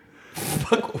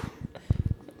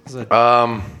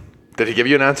 Did he give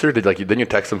you an answer? Didn't you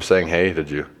text him saying, "Hey"? Did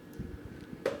you?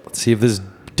 Let's see if this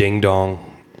ding dong.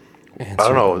 I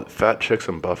don't know. Fat chicks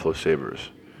and Buffalo Sabres.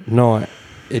 No,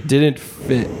 it didn't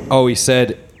fit. Oh, he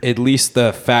said at least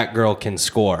the fat girl can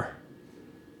score.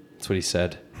 That's what he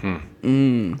said.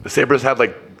 The Sabres had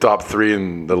like top 3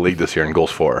 in the league this year in goals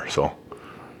for. So, all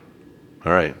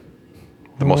right,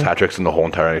 the most hat tricks in the whole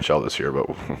entire NHL this year. But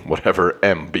whatever,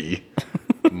 MB,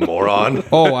 moron.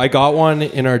 Oh, I got one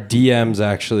in our DMs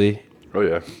actually. Oh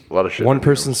yeah, a lot of shit. One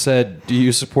person said, "Do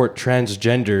you support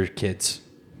transgender kids?"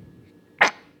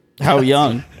 How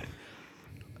young?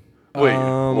 Wait,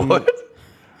 what?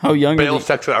 How young? Are Bale's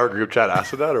the, texted our group chat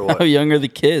after that, or how what? young are the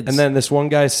kids? And then this one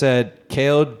guy said,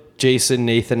 Kale, Jason,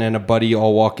 Nathan, and a buddy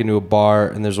all walk into a bar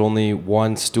and there's only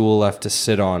one stool left to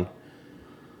sit on.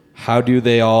 How do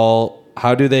they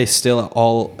still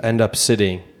all end up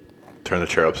sitting? Turn the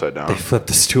chair upside down. They flip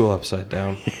the stool upside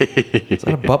down. Is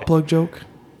that a butt plug joke?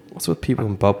 What's with people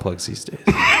in butt plugs these days?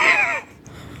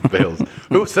 Bales.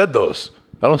 Who said those?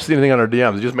 I don't see anything on our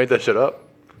DMs. You just made that shit up.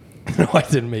 No, I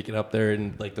didn't make it up there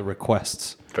in like the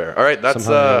requests. Fair. All right, that's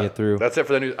Somehow I get through. that's it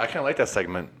for the news. I kind of like that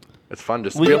segment. It's fun.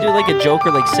 Just we could do like a joke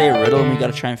or like say a riddle, and we got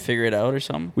to try and figure it out or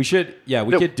something. We should,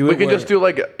 we could do it. We can where- just do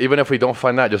like, even if we don't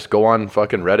find that, just go on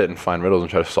fucking Reddit and find riddles and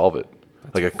try to solve it.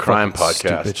 Like a crime fucking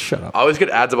podcast. stupid. Shut up. I always get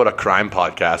ads about a crime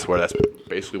podcast where that's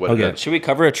basically what Okay. it is. Should we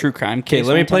cover a true crime case? Okay,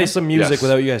 let me one play time? some music Yes.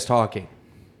 without you guys talking.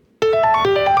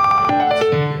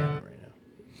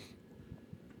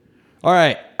 All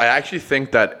right. I actually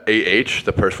think that AH,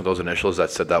 the person with those initials that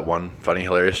said that one funny,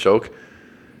 hilarious joke,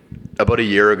 about a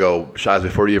year ago, Shaz,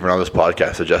 before you even on this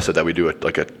podcast, suggested that we do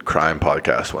like a crime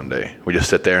podcast one day. We just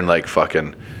sit there and like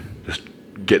fucking just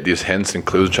get these hints and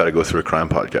clues and try to go through a crime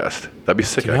podcast. That'd be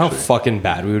sick, You know how actually. fucking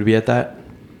bad we would be at that?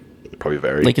 Probably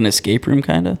very. Like an escape room,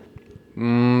 kind of.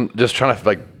 Just trying to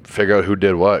like figure out who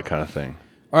did what kind of thing.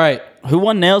 All right. Who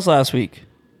won nails last week?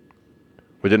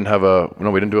 We didn't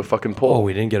do a fucking poll. Oh,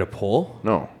 we didn't get a poll?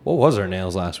 No. What was our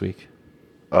nails last week?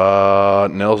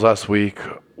 Nails last week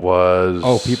was...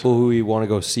 Oh, people who we want to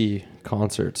go see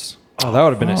concerts. Oh, that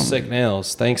would have been a sick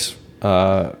nails. Thanks,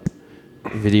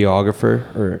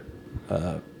 videographer or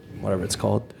whatever it's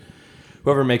called.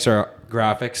 Whoever makes our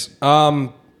graphics.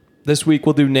 This week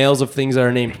we'll do nails of things that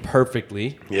are named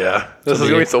perfectly. Yeah. This is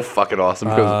going to be so fucking awesome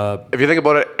because if you think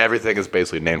about it, everything is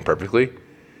basically named perfectly.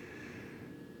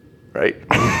 Right?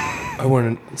 I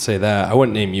wouldn't say that. I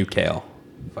wouldn't name you Kale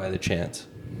if I had the chance.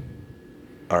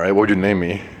 All right. What would you name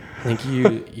me? I think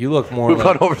you look more We've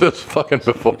like... gone over this fucking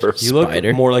before. You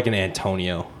look more like an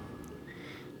Antonio.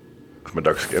 My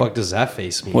dark skin. What the fuck does that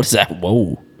face mean? What is that?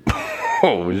 Whoa.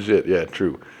 Oh, shit. Yeah,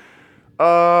 true.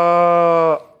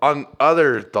 On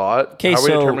other thought, how are we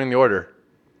determining the order?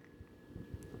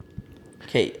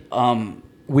 Okay,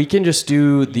 We can just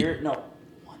do the... no.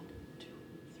 1, 2, 3.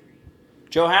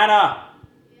 Johanna!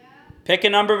 Yeah? Pick a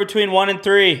number between 1 and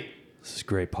 3. This is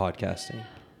great podcasting.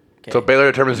 Okay. So Baylor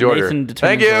determines the order. Nathan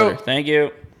Thank determines you. the order. Thank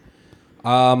you.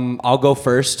 I'll go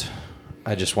first.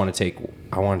 I want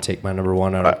to take my number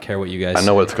one. I don't care what you guys I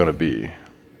know what it's going to be.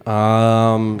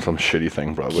 Some shitty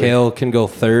thing, probably. Kale can go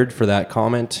third for that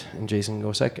comment, and Jason can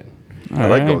go second. I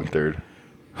like going third.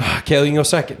 Kale, you can go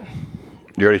second.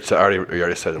 You already said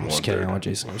it. Just kidding. I want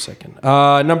Jason to go second.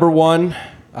 Number one,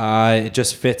 it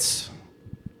just fits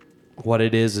what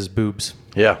it is boobs.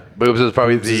 Yeah, boobs is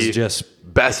probably the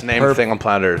just best named thing on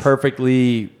planet Earth.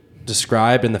 Perfectly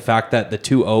described, and the fact that the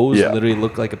two O's literally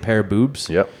look like a pair of boobs.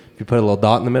 Yep. If you put a little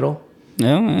dot in the middle,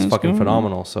 Yeah, it's fucking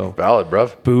phenomenal. So valid,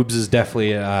 bruv. boobs is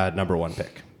definitely a number one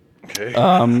pick. Okay.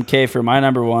 Okay, for my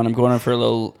number one, I'm going for a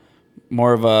little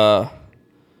more of a...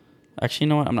 Actually, you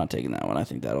know what? I'm not taking that one. I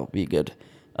think that'll be good.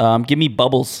 Give me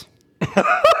Bubbles.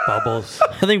 Bubbles.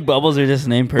 I think Bubbles are just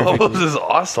named perfectly. Bubbles is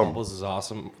awesome. Bubbles is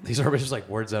awesome. These are just like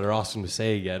words that are awesome to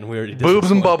say again. We already did Boobs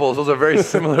this and one. bubbles. Those are very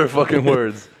similar fucking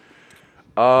words.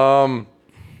 No,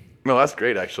 that's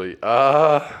great actually.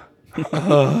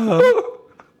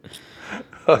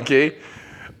 Okay.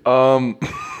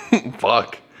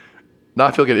 Fuck. Now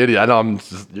I feel like an idiot. I know you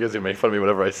guys are gonna make fun of me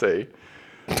whenever I say.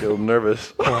 I feel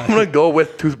nervous. I'm gonna go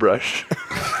with toothbrush.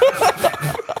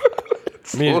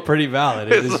 I mean, it's pretty valid.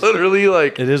 It's literally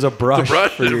like it is a brush,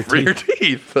 for your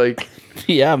teeth. Like,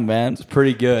 Yeah, man. it's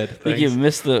pretty good. I think you've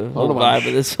missed the whole vibe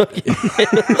of this fucking...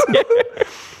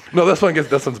 no, this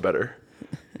one's better.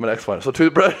 My next one. So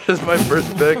toothbrush is my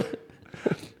first pick.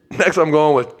 Next, I'm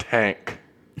going with tank.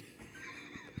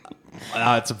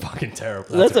 It's a fucking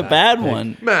terrible. That's a bad pick.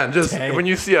 one. Man, just Tank. when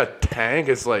you see a tank,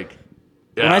 it's like.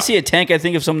 Yeah. When I see a tank, I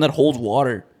think of something that holds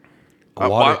water.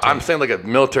 I'm saying like a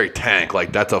military tank.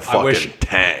 Like that's a fucking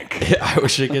tank. I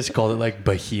wish it gets called it like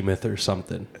behemoth or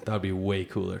something. That would be way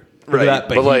cooler. Look Right, at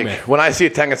that but like behemoth. when I see a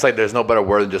tank, it's like there's no better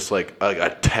word than just like a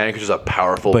tank is just a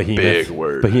powerful, big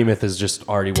word. Behemoth is just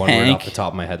already one word Tank. off the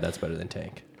top of my head. That's better than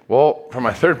tank. Well, for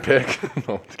my third pick,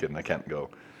 no, I'm just kidding. I can't go.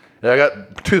 Yeah, I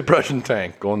got toothbrush and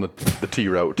tank going the T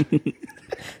route.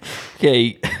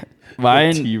 Okay,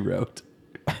 mine... T route.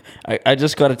 I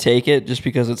just got to take it just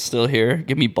because it's still here.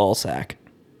 Give me ball sack.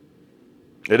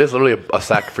 It is literally a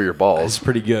sack for your It's balls.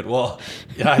 pretty good. Well,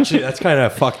 yeah, actually, that's kind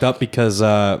of fucked up because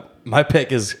my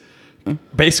pick is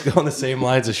basically on the same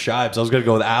lines as Shibes. I was going to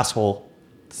go with asshole.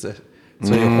 So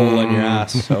you hole on your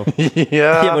ass. So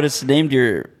Yeah, but it's named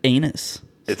your anus.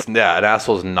 An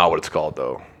asshole is not what it's called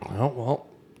though. well,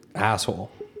 asshole.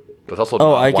 That's also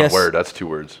I not one guess- word. That's 2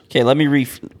 words. Okay,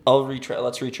 I'll retract.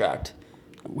 Let's retract.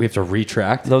 We have to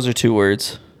retract. Those are 2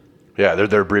 words. Yeah,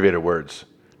 they're abbreviated words.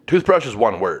 Toothbrush is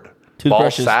 1 word. Toothbrush Ball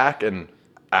is- sack and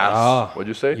ass. What'd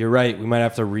you say? You're right. We might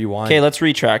have to rewind. Okay, let's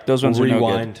retract. Those ones are no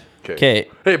rewind. good. Okay.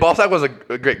 Hey, ball sack was a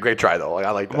great try though. Like,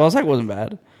 I like that. Ball sack wasn't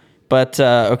bad. But,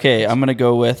 okay, I'm going to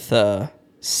go with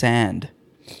sand.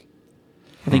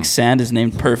 I think sand is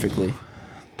named perfectly.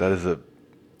 That is a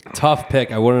Tough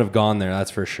pick. I wouldn't have gone there.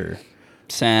 That's for sure.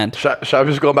 Sand. Shall I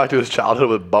just go back to his childhood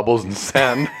with bubbles and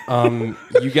sand?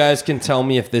 You guys can tell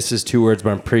me if this is 2 words,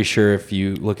 but I'm pretty sure if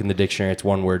you look in the dictionary, it's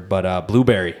 1 word. But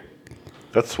blueberry.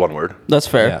 That's 1 word. That's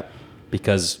fair. Yeah,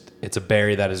 because it's a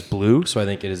berry that is blue, so I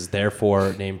think it is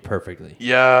therefore named perfectly.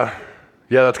 Yeah,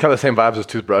 that's kind of the same vibes as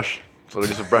toothbrush. So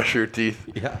just brush your teeth.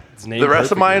 Yeah, it's named The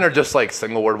rest of perfectly. mine are just like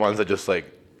single word ones that just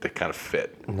like they kind of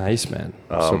fit. Nice, man.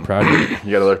 So proud of you.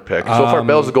 You got another pick. So far,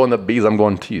 Bell's is going the B's. I'm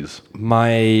going T's.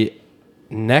 My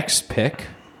next pick,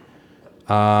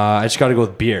 I just got to go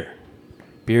with beer.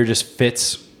 Beer just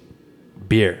fits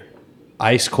beer.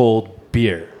 Ice cold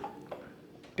beer.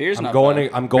 Beer's I'm not going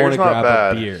bad. to Beer's not grab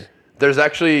bad. a beer. There's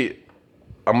actually,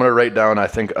 I'm gonna write down I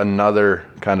think another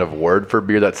kind of word for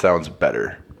beer that sounds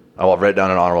better. I'll write down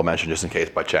an honorable mention just in case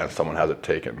by chance someone has it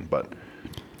taken. But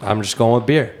I'm just going with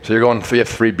beer. so you're going. So you have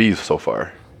 3 Bs so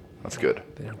far. That's good.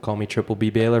 They don't call me Triple B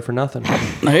Baylor for nothing.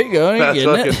 There you go. You're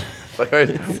getting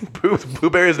it.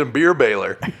 Blueberries and beer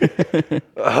Baylor.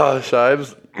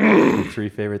 Shives. 3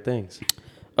 favorite things.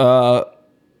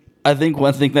 I think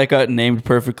one thing that got named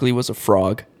perfectly was a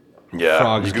frog. Yeah.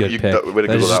 Frog's a good pick. Way to That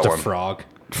Google is just that a one. frog.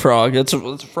 Frog. It's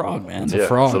a frog, man. Yeah,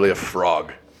 frog. it's literally a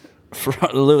frog.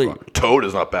 Literally. Toad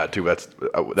is not bad too. That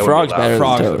Frog's better than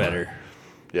Frog's toad. better.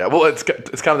 Yeah, well, it's kind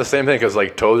of the same thing because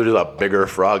like toads are just a bigger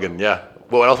frog, and yeah.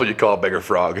 Well, what else would you call a bigger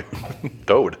frog?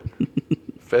 Toad.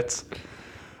 Fits.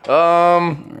 All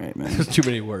right, man. There's too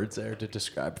many words there to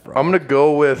describe frog. I'm gonna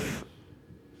go with.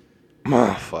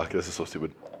 Oh, fuck! This is so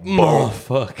stupid. Oh,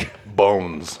 fuck.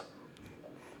 Bones.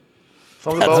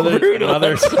 Something That's about brutal.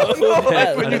 Another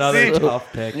see-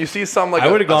 tough pick. you see some like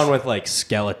I would have gone with like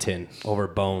skeleton over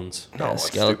bones. no, Yeah, it's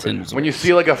skeletons. stupid. When you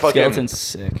see like a fucking Skeleton's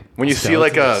sick. when you see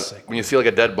like a Skeleton's sick. when you see like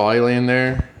a dead body laying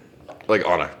there, like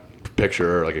on a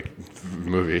picture or like a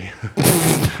movie,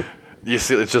 you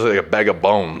see it's just like a bag of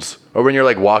bones. Or when you're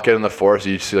like walking in the forest,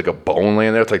 you see like a bone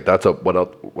laying there. It's like that's a what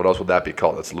else would that be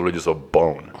called? That's literally just a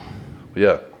bone.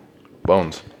 Yeah,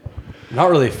 bones. Not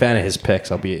really a fan of his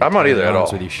picks. I'll be. I'm not either at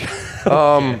honest all. With you.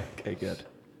 Okay, good.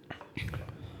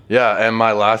 Yeah, and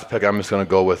my last pick, I'm just gonna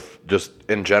go with just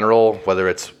in general, whether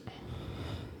it's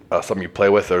something you play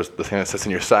with or the thing that sits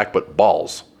in your sack, but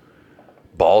balls.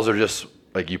 Balls are just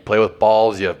like you play with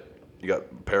balls. You got a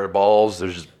pair of balls.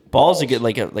 There's just Balls, you get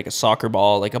like a soccer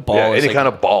ball, like a ball. yeah, is any like, kind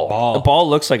of ball. A ball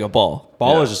looks like a ball.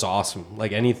 Ball Yeah. is just awesome.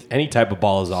 Like any type of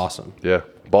ball is awesome. Yeah,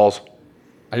 balls.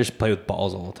 I just play with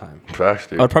balls all the time. Facts,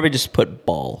 dude. I'd probably just put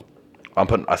ball.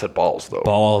 I said balls though.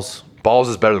 Balls. Balls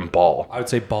is better than ball I would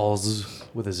say balls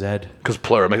with a Z. because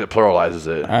plural makes it pluralizes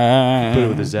it. Put it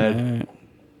with a Z.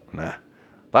 Nah.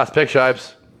 Last pick,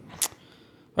 Shibes.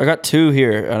 I got 2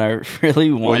 here, and I really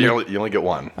Well, want. you only get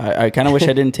one. I kind of wish I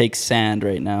didn't take sand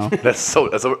right now. That's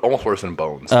almost worse than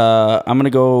bones. I'm gonna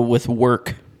go with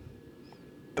work.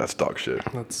 That's dog shit.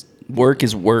 That's Work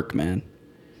is work, man.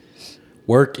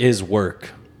 work is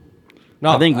work. No,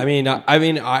 I think- I mean,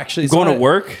 actually, it's Going not to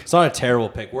work? It's not a terrible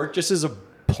pick. Work just is a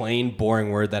plain,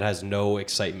 boring word that has no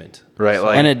excitement. Right,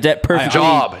 like And it perfectly.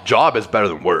 job is better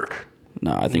than work.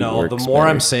 No, I think No, work's the more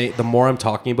better. the more I'm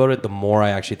talking about it, the more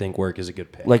I actually think work is a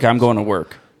good pick. Like I'm going to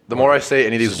work. The more I say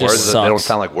any of these Just words, they don't sucks.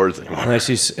 sound like words anymore. and I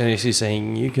see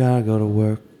saying you gotta go to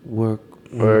work.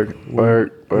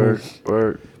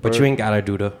 But you ain't gotta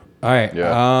do the. All right.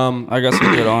 Yeah. I got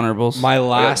some good honorables. My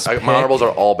last My pick, honorables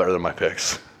are all better than my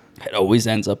picks. It always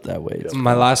ends up that way. It's-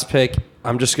 my last pick.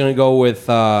 I'm just gonna go with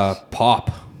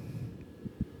pop.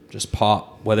 Just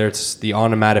pop. Whether it's the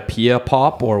onomatopoeia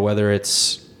pop or whether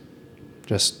it's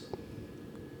just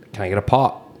can I get a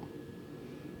pop?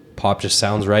 Pop just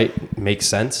sounds right, makes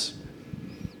sense.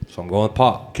 So I'm going with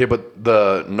pop. Okay, but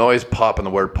the noise pop and the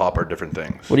word pop are different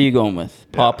things. What are you going with?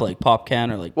 Pop like pop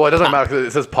can or like? Well, it doesn't matter because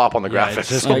it says pop on the Yeah, graphics. it's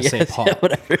just I gonna say guess, pop. yeah,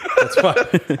 whatever. That's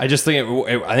why I just think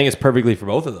I think it's perfectly for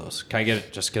both of those. Can I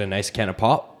get a nice can of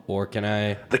pop, or can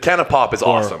I? The can of pop is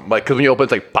awesome. Like, because when you open it,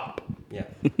 it's like pop. Yeah.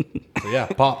 So yeah,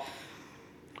 pop.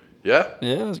 Yeah?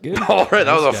 Yeah, that's good. All right,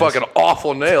 that was a guys. fucking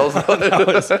awful nails.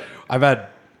 I've had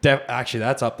actually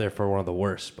that's up there for one of the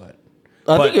worst, but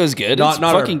I think it was good. It's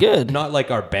fucking good. Not like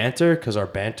our banter, because our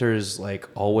banter is like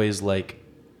always like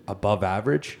above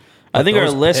average. I think our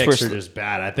Those lists picks were are just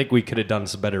bad. I think we could have done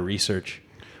some better research.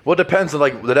 Well, it depends on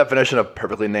like the definition of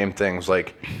perfectly named things.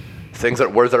 Like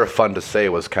words that are fun to say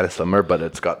was kind of similar, but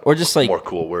it's got Or just, like- more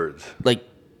cool words. Like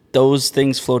those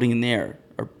things floating in the air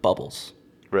are bubbles.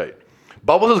 Right.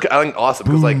 Bubbles is I think awesome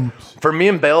because like for me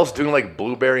and Bales doing like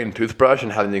blueberry and toothbrush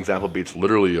and having the example be it's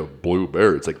literally a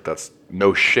blueberry. It's like that's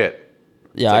no shit.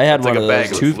 Yeah, I had It's one like of a bag.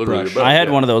 those. It's literally a Toothbrush. bag, I had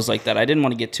yeah. one of those like that. I didn't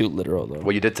want to get too literal though.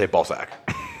 Well, you did say ball sack.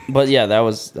 But yeah, that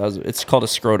was. It's called a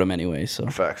scrotum anyway. So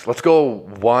Facts. Let's go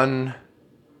one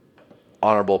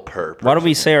honorable per. why don't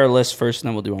we say our list first, and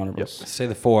then we'll do honorables. Say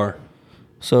the 4.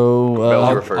 So Bales,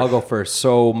 I'll, you're first. I'll go first.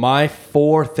 So my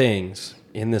 4 things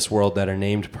in this world that are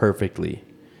named perfectly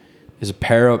is a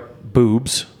pair of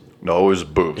boobs. No, it was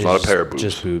boobs, not a pair of boobs.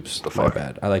 Just boobs. The My fuck?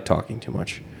 bad. I like talking too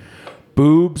much.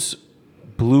 Boobs,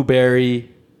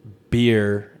 blueberry,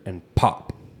 beer, and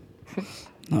pop.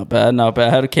 not bad, not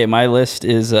bad. Okay, my list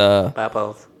is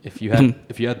If you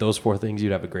had those 4 things,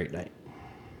 you'd have a great night.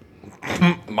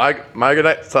 My good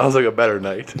night sounds like a better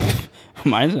night.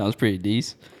 mine sounds pretty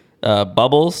decent.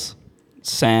 Bubbles,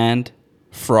 sand,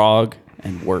 frog,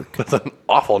 and work. It's an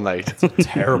awful night.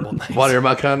 Terrible night. Want to hear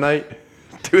my kind of night?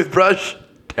 Toothbrush,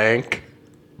 tank,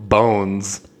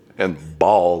 bones, and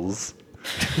balls.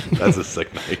 That's a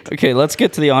sick night. Okay, let's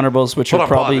get to the honorables, which Hold are on,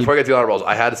 pause. probably... Before I get to the honorables,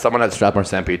 I had someone at Strathmore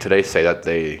Stampede today say that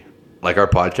they like our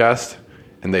podcast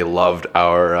and they loved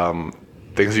our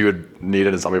things you would need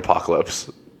in a zombie apocalypse.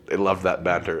 They loved that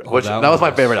banter, which that was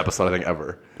my favorite episode I think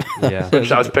ever. Yeah.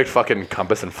 Which I was picked fucking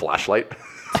compass and flashlight.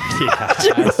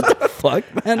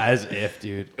 Fuck, man. As if,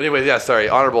 dude. Anyways, yeah, sorry.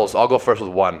 Honorables. I'll go first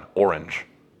with one. Orange.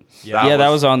 Yeah, that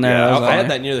was on there. yeah, That was I on had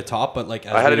there. that near the top, but like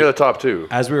I had it near the top too.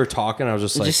 as we were talking, I was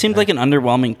just It like, just seemed like an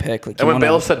underwhelming pick. Like, And when wanna-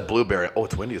 Bale said blueberry, oh,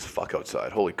 it's windy as fuck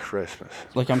outside. Holy Christmas.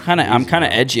 Like I'm kind of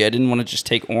edgy. I didn't want to just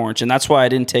take orange, and that's why I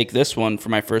didn't take this one for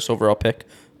my first overall pick.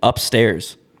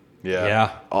 Upstairs, Yeah.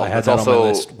 yeah, Oh, I had it's that on my also-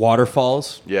 list.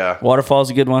 Waterfalls. Yeah.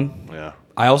 Waterfall's a good one. Yeah.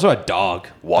 I also had dog.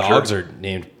 Washer? Dogs are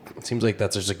named. It seems like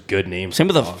that's just a good name. Same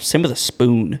with the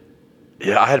spoon.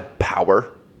 Yeah, I had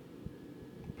power.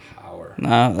 Power.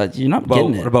 Nah, you're not What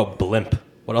getting it. about blimp?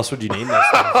 What else would you name this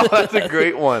thing? Oh, that's a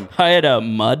great one. I had a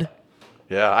mud.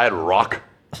 Yeah, I had rock.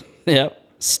 Yep.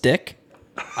 Stick.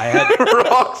 I had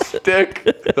Rock stick.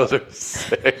 Those are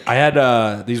sick. I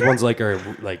had these ones like are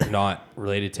like not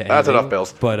related to anything. That's enough,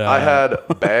 Bills. But I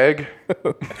had bag.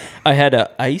 I had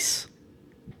a ice.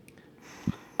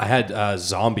 I had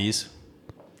zombies.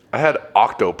 I had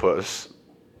octopus.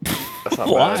 That's not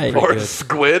Why? bad. Or good.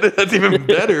 squid. That's even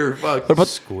better. Fuck. What about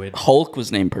Squid. Hulk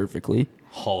was named perfectly.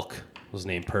 Hulk was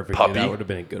named perfectly. Puppy. That would have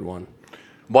been a good one.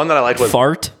 One that I liked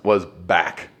Fart. was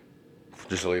back.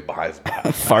 Just really behind his back.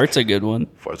 Fart's a good one.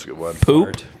 Fart's a good one. Poop.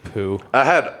 Fart, poo, I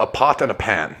had a pot and a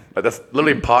pan. Like, that's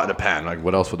literally a pot and a pan. Like,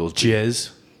 what else would those be? jizz.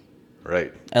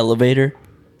 Right. Elevator.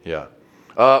 Yeah.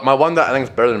 My one that I think is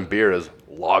better than beer is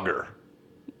lager.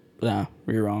 Nah,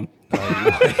 you're wrong.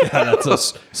 Yeah, that's a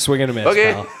swing and a miss.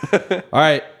 Okay. Pal. All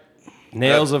right.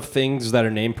 Nails of things that are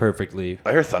named perfectly.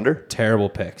 I hear thunder. Terrible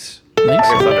picks. I hear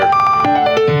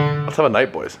thunder. Let's have a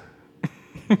night, boys.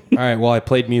 All right. Well, I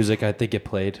played music. I think it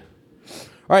played.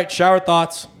 All right. Shower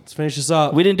thoughts. Let's finish this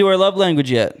up. We didn't do our love language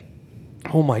yet.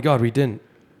 Oh my God, we didn't.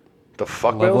 The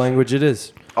fuck, Love Bills? language it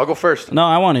is. I'll go first. No,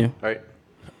 I want to.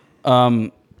 All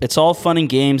right. It's all fun and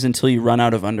games until you run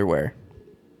out of underwear.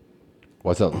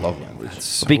 What's that love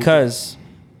language? Because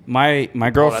my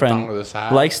girlfriend tongue with a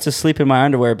side. likes to sleep in my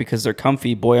underwear because they're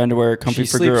comfy. Boy underwear, comfy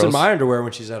She for sleeps girls. in my underwear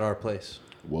when she's at our place.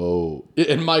 Whoa.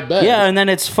 In my bed? Yeah, and then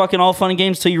it's fucking all fun and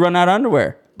games till you run out of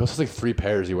underwear. That's like 3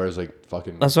 pairs he wears, like,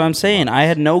 fucking... That's what I'm saying. I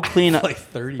had no clean. Like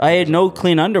 30 I had pairs no of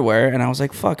clean underwear, and I was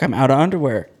like, "Fuck, I'm out of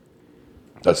underwear."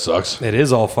 That sucks. It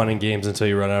is all fun and games until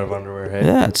you run out of underwear. Hey,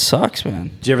 Yeah, it sucks,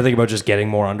 man. do you ever think about just getting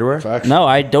more underwear? Facts. No,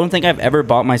 I don't think I've ever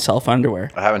bought myself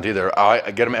underwear. I haven't either.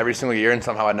 I get them every single year, and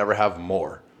somehow I never have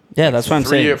more. Yeah, that's what I'm 3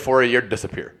 saying. or 4 a year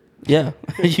disappear. Yeah,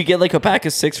 you get like a pack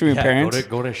of 6 from your Yeah, parents.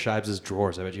 go to Shibes'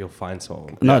 drawers. I bet you'll find some of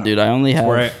them. No, dude, I only have.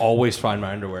 Where I always find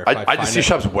my underwear. If I just see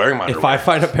shops wearing my If underwear. I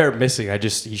find a pair missing,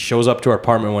 he shows up to our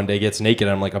apartment one day, gets naked,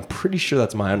 and I'm like, I'm pretty sure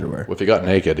that's my underwear. If he got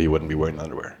naked, he wouldn't be wearing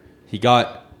underwear. He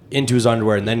got into his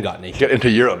underwear and then got naked, Get into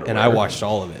your underwear. and I watched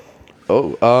all of it.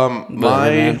 Oh, my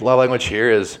man. love language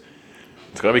here is,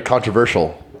 it's going to be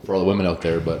controversial for all the women out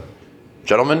there, but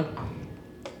gentlemen,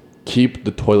 keep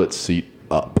the toilet seat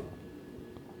up.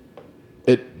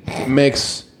 It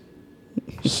makes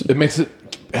it,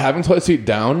 having toilet seat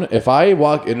down, if I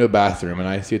walk into a bathroom and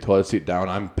I see a toilet seat down,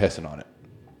 I'm pissing on it.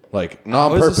 Like, not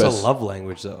on How is purpose. this a love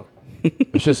language, though?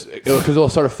 It's just because it'll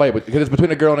start a fight because it's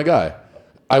between a girl and a guy.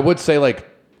 I would say like,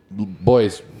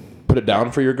 boys, put it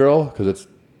down for your girl because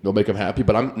it'll make them happy.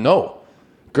 But no,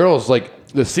 girls, like,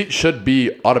 the seat should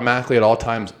be automatically at all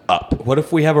times up. What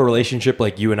if we have a relationship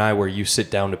like you and I, where you sit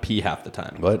down to pee half the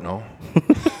time? But no,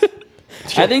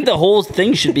 I think the whole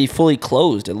thing should be fully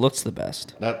closed. It looks the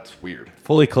best. that's weird.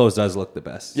 Fully closed does look the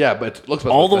best. Yeah, but it looks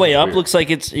All the way up weird. looks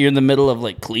like you're in the middle of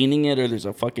like cleaning it, or there's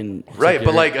a fucking right.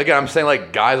 But like again, I'm saying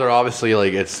like guys are obviously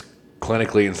like it's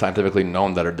clinically and scientifically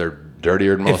known that they're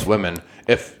dirtier than most women.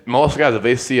 If most guys, if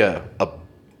they see a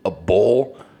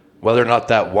bowl, whether or not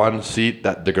that one seat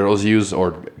that the girls use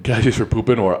or guys use for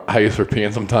pooping or I use for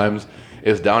peeing sometimes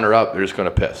is down or up, they're just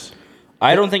gonna piss.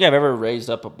 I don't think I've ever raised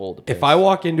up a bowl to piss. If I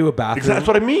walk into a bathroom, Exactly, that's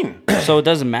what I mean. So it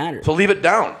doesn't matter. So leave it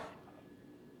down.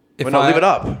 if No, I leave it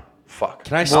up. Fuck.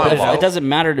 Can I Well, say if it doesn't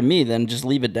matter to me, then just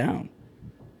leave it down.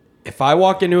 If I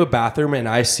walk into a bathroom and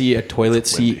I see a toilet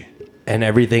seat and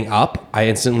everything up, I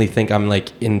instantly think I'm like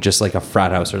in just like a frat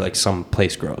house or like some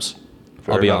place gross.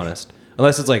 Fair I'll be enough. honest.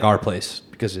 Unless it's like our place,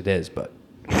 because it is, but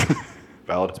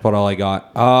Valid. that's about all I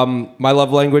got. My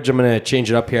love language, I'm going to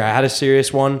change it up here. I had a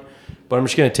serious one, but I'm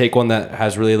just going to take one that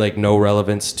has really like no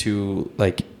relevance to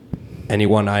like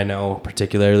anyone I know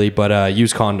particularly, but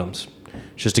use condoms.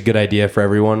 It's just a good idea for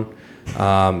everyone.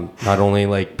 Not only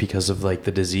like because of like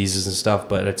the diseases and stuff,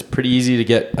 but it's pretty easy to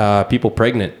get people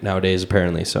pregnant nowadays,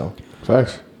 apparently. So,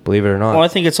 Facts. believe it or not. Well, I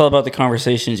think it's all about the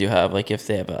conversations you have. Like if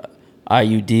they have a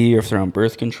IUD or if they're on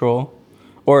birth control,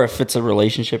 or if it's a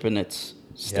relationship and it's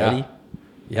steady.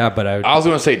 Yeah, but I was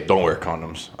gonna say don't wear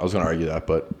condoms. I was gonna argue that,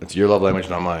 but it's your love language,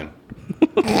 not mine.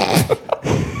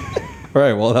 All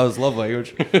right, well, that was love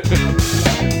language.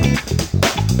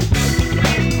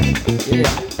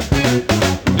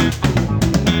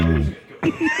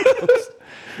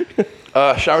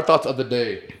 Shower thoughts of the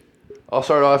day. I'll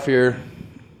start off here.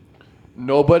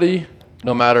 Nobody,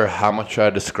 no matter how much I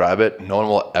describe it, no one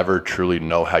will ever truly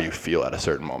know how you feel at a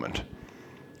certain moment.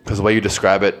 Because the way you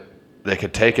describe it, they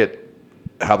could take it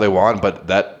how they want, but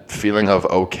that feeling of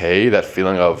okay, that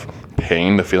feeling of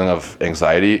pain, the feeling of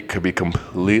anxiety could be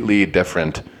completely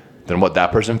different than what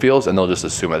that person feels, and they'll just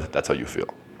assume that that's how you feel.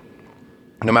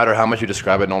 No matter how much you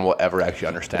describe it, no one will ever actually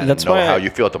understand and know how you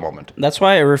feel at the moment. That's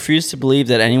why I refuse to believe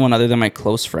that anyone other than my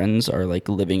close friends are like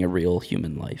living a real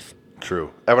human life.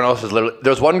 True. Everyone else is literally...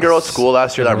 There was one girl at school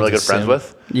last year that I'm really good friends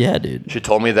with. Yeah, dude. She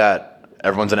told me that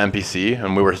everyone's an NPC,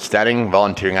 and we were standing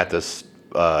volunteering at this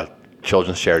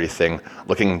children's charity thing,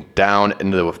 looking down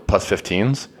into the plus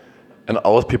 15s, and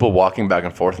all those people walking back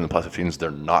and forth in the plus 15s,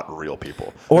 they're not real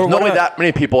people. There's no way that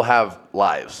many people have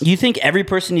lives. You think every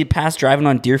person you pass driving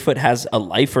on Deerfoot has a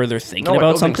life or they're thinking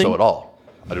about something? I don't think so at all.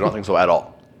 I do not think so at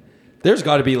all. There's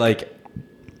got to be like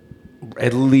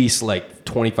at least like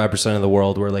 25% of the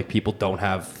world where like people don't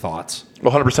have thoughts.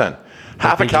 100%.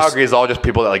 Half of Calgary is all just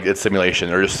people that like it's simulation.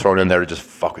 They're just thrown in there to just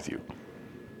fuck with you.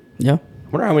 Yeah.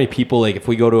 I wonder how many people, like, if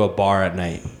we go to a bar at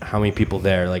night, how many people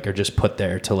there, like, are just put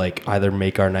there to, like, either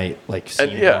make our night, like,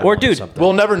 or dude, something.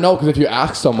 We'll never know because if you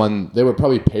ask someone, they would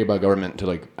probably pay by government to,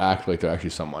 like, act like they're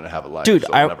actually someone and have a life. Dude,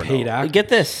 so I paid actors. Get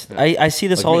this. Yeah. I see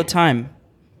this like all me. the time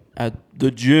at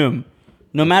the gym.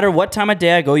 No matter what time of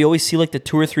day I go, you always see, like, the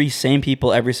 2 or 3 same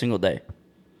people every single day.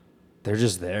 They're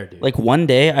just there, dude. Like, one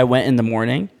day I went in the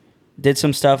morning, did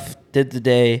some stuff, did the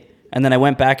day, and then I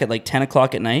went back at, like, 10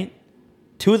 o'clock at night.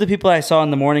 2 of the people I saw in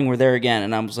the morning were there again,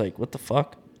 and I was like, what the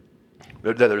fuck?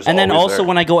 And then also there.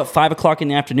 when I go at 5 o'clock in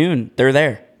the afternoon, they're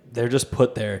there. They're just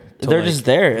put there. They're just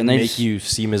there, and they make just you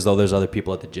seem as though there's other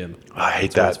people at the gym. I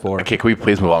hate That's that. what it's for. Okay, can we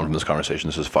please move on from this conversation?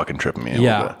 This is fucking tripping me.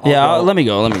 Yeah. Let me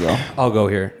go. I'll go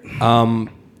here.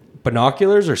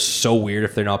 Binoculars are so weird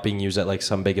if they're not being used at, like,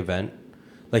 some big event.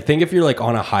 Like, think if you're, like,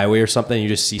 on a highway or something and you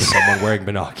just see someone wearing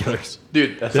binoculars.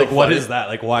 Dude, that's like, so what funny. is that?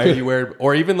 Like, why are you wearing...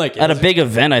 Or even, like... At a big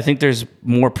event, I think there's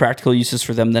more practical uses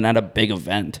for them than at a big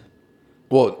event.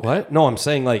 Well, What? No, I'm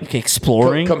saying, like... Like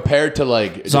exploring? compared to,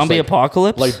 like... Zombie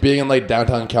apocalypse? Like, being in, like,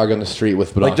 downtown Calgary on the street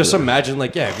with binoculars. Like, just imagine,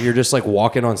 like, yeah, if you're just, like,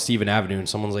 walking on Stephen Avenue and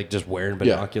someone's, like, just wearing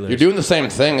Yeah. binoculars. You're doing the same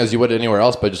thing as you would anywhere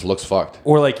else, but it just looks fucked.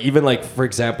 Or, like, even, like, for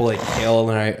example, like, Hale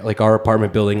and I, like, our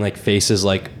apartment building, like, faces,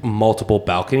 like, multiple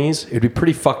balconies. It'd be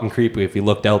pretty fucking creepy if you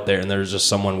looked out there and there was just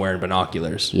someone wearing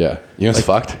binoculars. Yeah. You know what's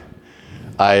fucked?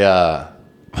 I,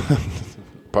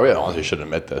 probably honestly shouldn't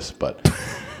admit this, but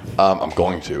I'm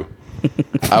going to.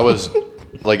 I was,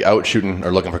 like, out shooting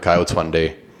or looking for coyotes one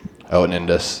day out in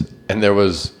Indus, and there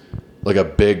was, like, a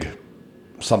big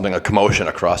something, a commotion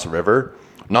across the river.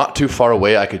 Not too far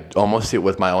away, I could almost see it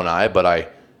with my own eye, but I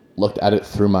looked at it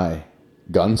through my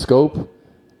gun scope.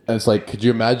 And it's like, could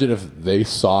you imagine if they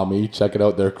saw me checking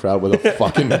out their crowd with a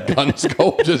fucking gun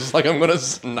scope? Just like, I'm going to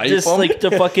snipe Just them. like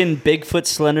the fucking Bigfoot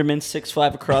Slenderman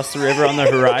 6'5" across the river on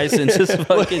the horizon. Just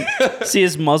fucking see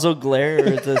his muzzle glare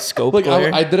or the scope Like,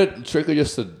 glare. I did it strictly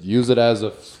just to use it as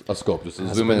a scope, just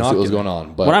to zoom in and see what was going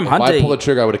on. But When I'm if I hunting- pulled the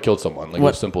trigger, I would have killed someone. Like,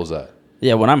 as simple as that.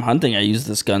 Yeah, when I'm hunting, I use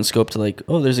this gun scope to like,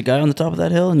 oh, there's a guy on the top of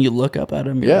that hill, and you look up at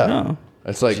him. Yeah. Like, oh.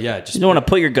 It's like, Yeah, just... You don't want to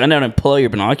put your gun down and pull out your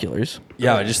binoculars.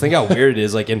 Yeah, I just think how weird it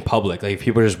is, like, in public. Like, if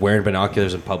people are just wearing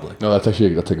binoculars in public. no, that's a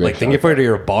great Like, think if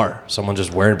you're at a bar, someone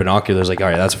just wearing binoculars, like, all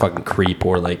right, that's a fucking creep,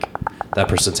 or, like, that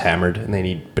person's hammered and they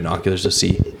need binoculars to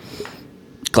see.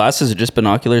 Glasses are just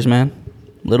binoculars, man.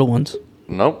 Little ones.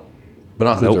 Nope.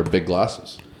 Binoculars are big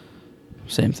glasses.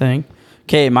 Same thing.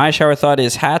 Okay, my shower thought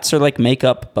is hats are like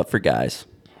makeup, but for guys.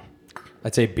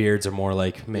 I'd say beards are more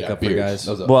like makeup for beards. guys.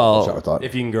 That was a Well, shower thought.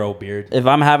 If you can grow a beard. If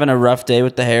I'm having a rough day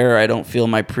with the hair or I don't feel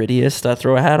my prettiest, I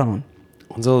throw a hat on.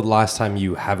 When's the last time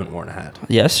you haven't worn a hat?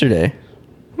 Yesterday.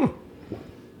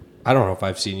 I don't know if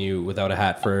I've seen you without a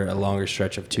hat for a longer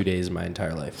stretch of 2 days in my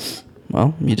entire life.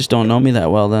 Well, you just don't know me that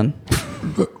well then.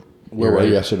 Where were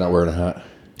you yesterday not wearing a hat?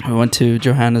 I went to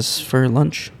Johanna's for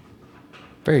lunch.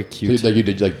 Very So cute. you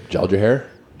did like gelled your hair?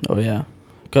 Oh, yeah.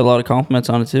 Got a lot of compliments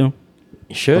on it, too.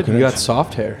 You should. Okay, You got nice.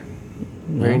 soft hair.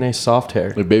 Very nice soft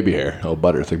hair. Like baby hair. Oh,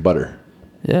 butter. It's like butter.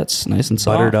 Yeah, it's nice and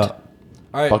soft. Buttered up.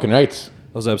 All right. Fucking right.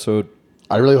 That was episode.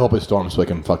 I really hope it storms so I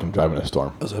can fucking drive in a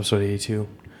storm. That was episode 82.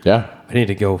 Yeah. I need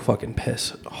to go fucking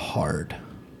piss hard.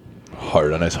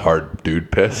 Hard. A nice hard dude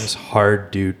piss. Nice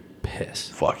hard dude piss.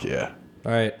 Fuck yeah.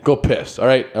 All right. Go piss. All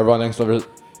right, everyone. Thanks for.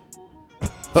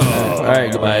 All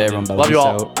right, goodbye, everyone. Love you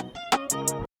all. Out.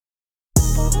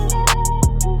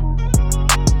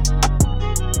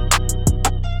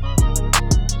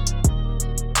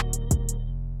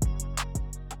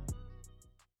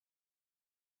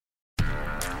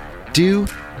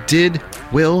 Did,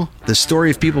 Will, the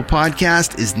Story of People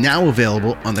podcast is now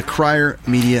available on the Crier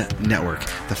Media Network.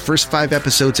 The first 5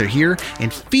 episodes are here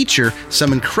and feature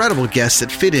some incredible guests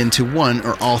that fit into one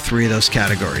or all 3 of those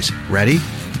categories. Ready?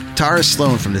 Tara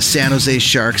Sloan from the San Jose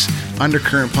Sharks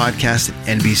Undercurrent podcast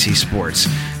at NBC Sports.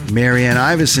 Marianne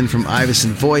Iveson from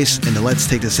Iveson Voice and the Let's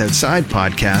Take This Outside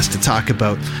podcast to talk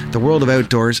about the world of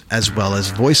outdoors as well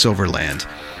as voiceover land.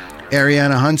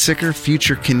 Ariana Hunsicker,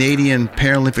 future Canadian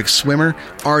Paralympic swimmer,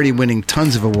 already winning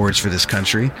tons of awards for this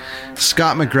country.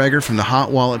 Scott McGregor from the Hot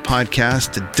Wallet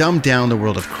podcast to dumb down the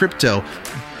world of crypto,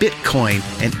 Bitcoin,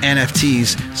 and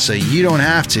NFTs so you don't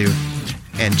have to.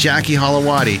 And Jackie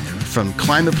Holowati from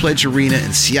Climate Pledge Arena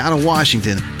in Seattle,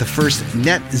 Washington, the first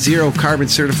net zero carbon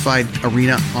certified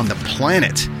arena on the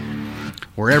planet.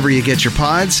 Wherever you get your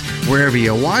pods, wherever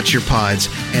you watch your pods,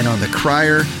 and on the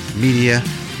Crier Media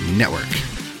Network.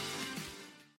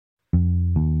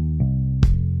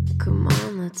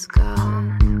 Let's go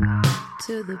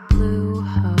to the Blue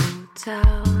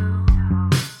Hotel.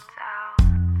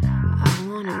 I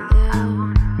wanna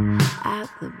live at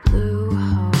the Blue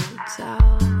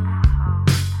Hotel.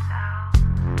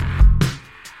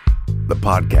 The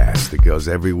podcast that goes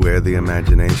everywhere the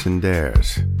imagination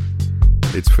dares.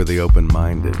 It's for the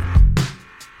open-minded,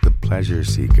 the pleasure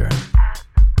seeker.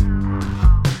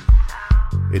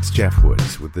 It's Jeff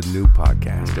Woods with the new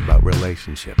podcast about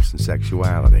relationships and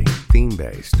sexuality,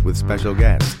 theme-based with special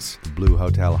guests, the Blue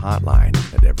Hotel Hotline,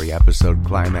 and every episode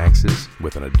climaxes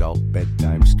with an adult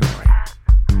bedtime story.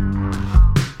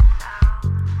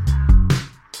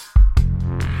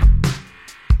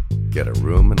 Get a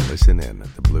room and listen in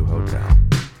at the Blue Hotel.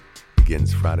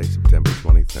 Begins Friday, September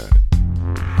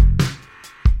 23rd.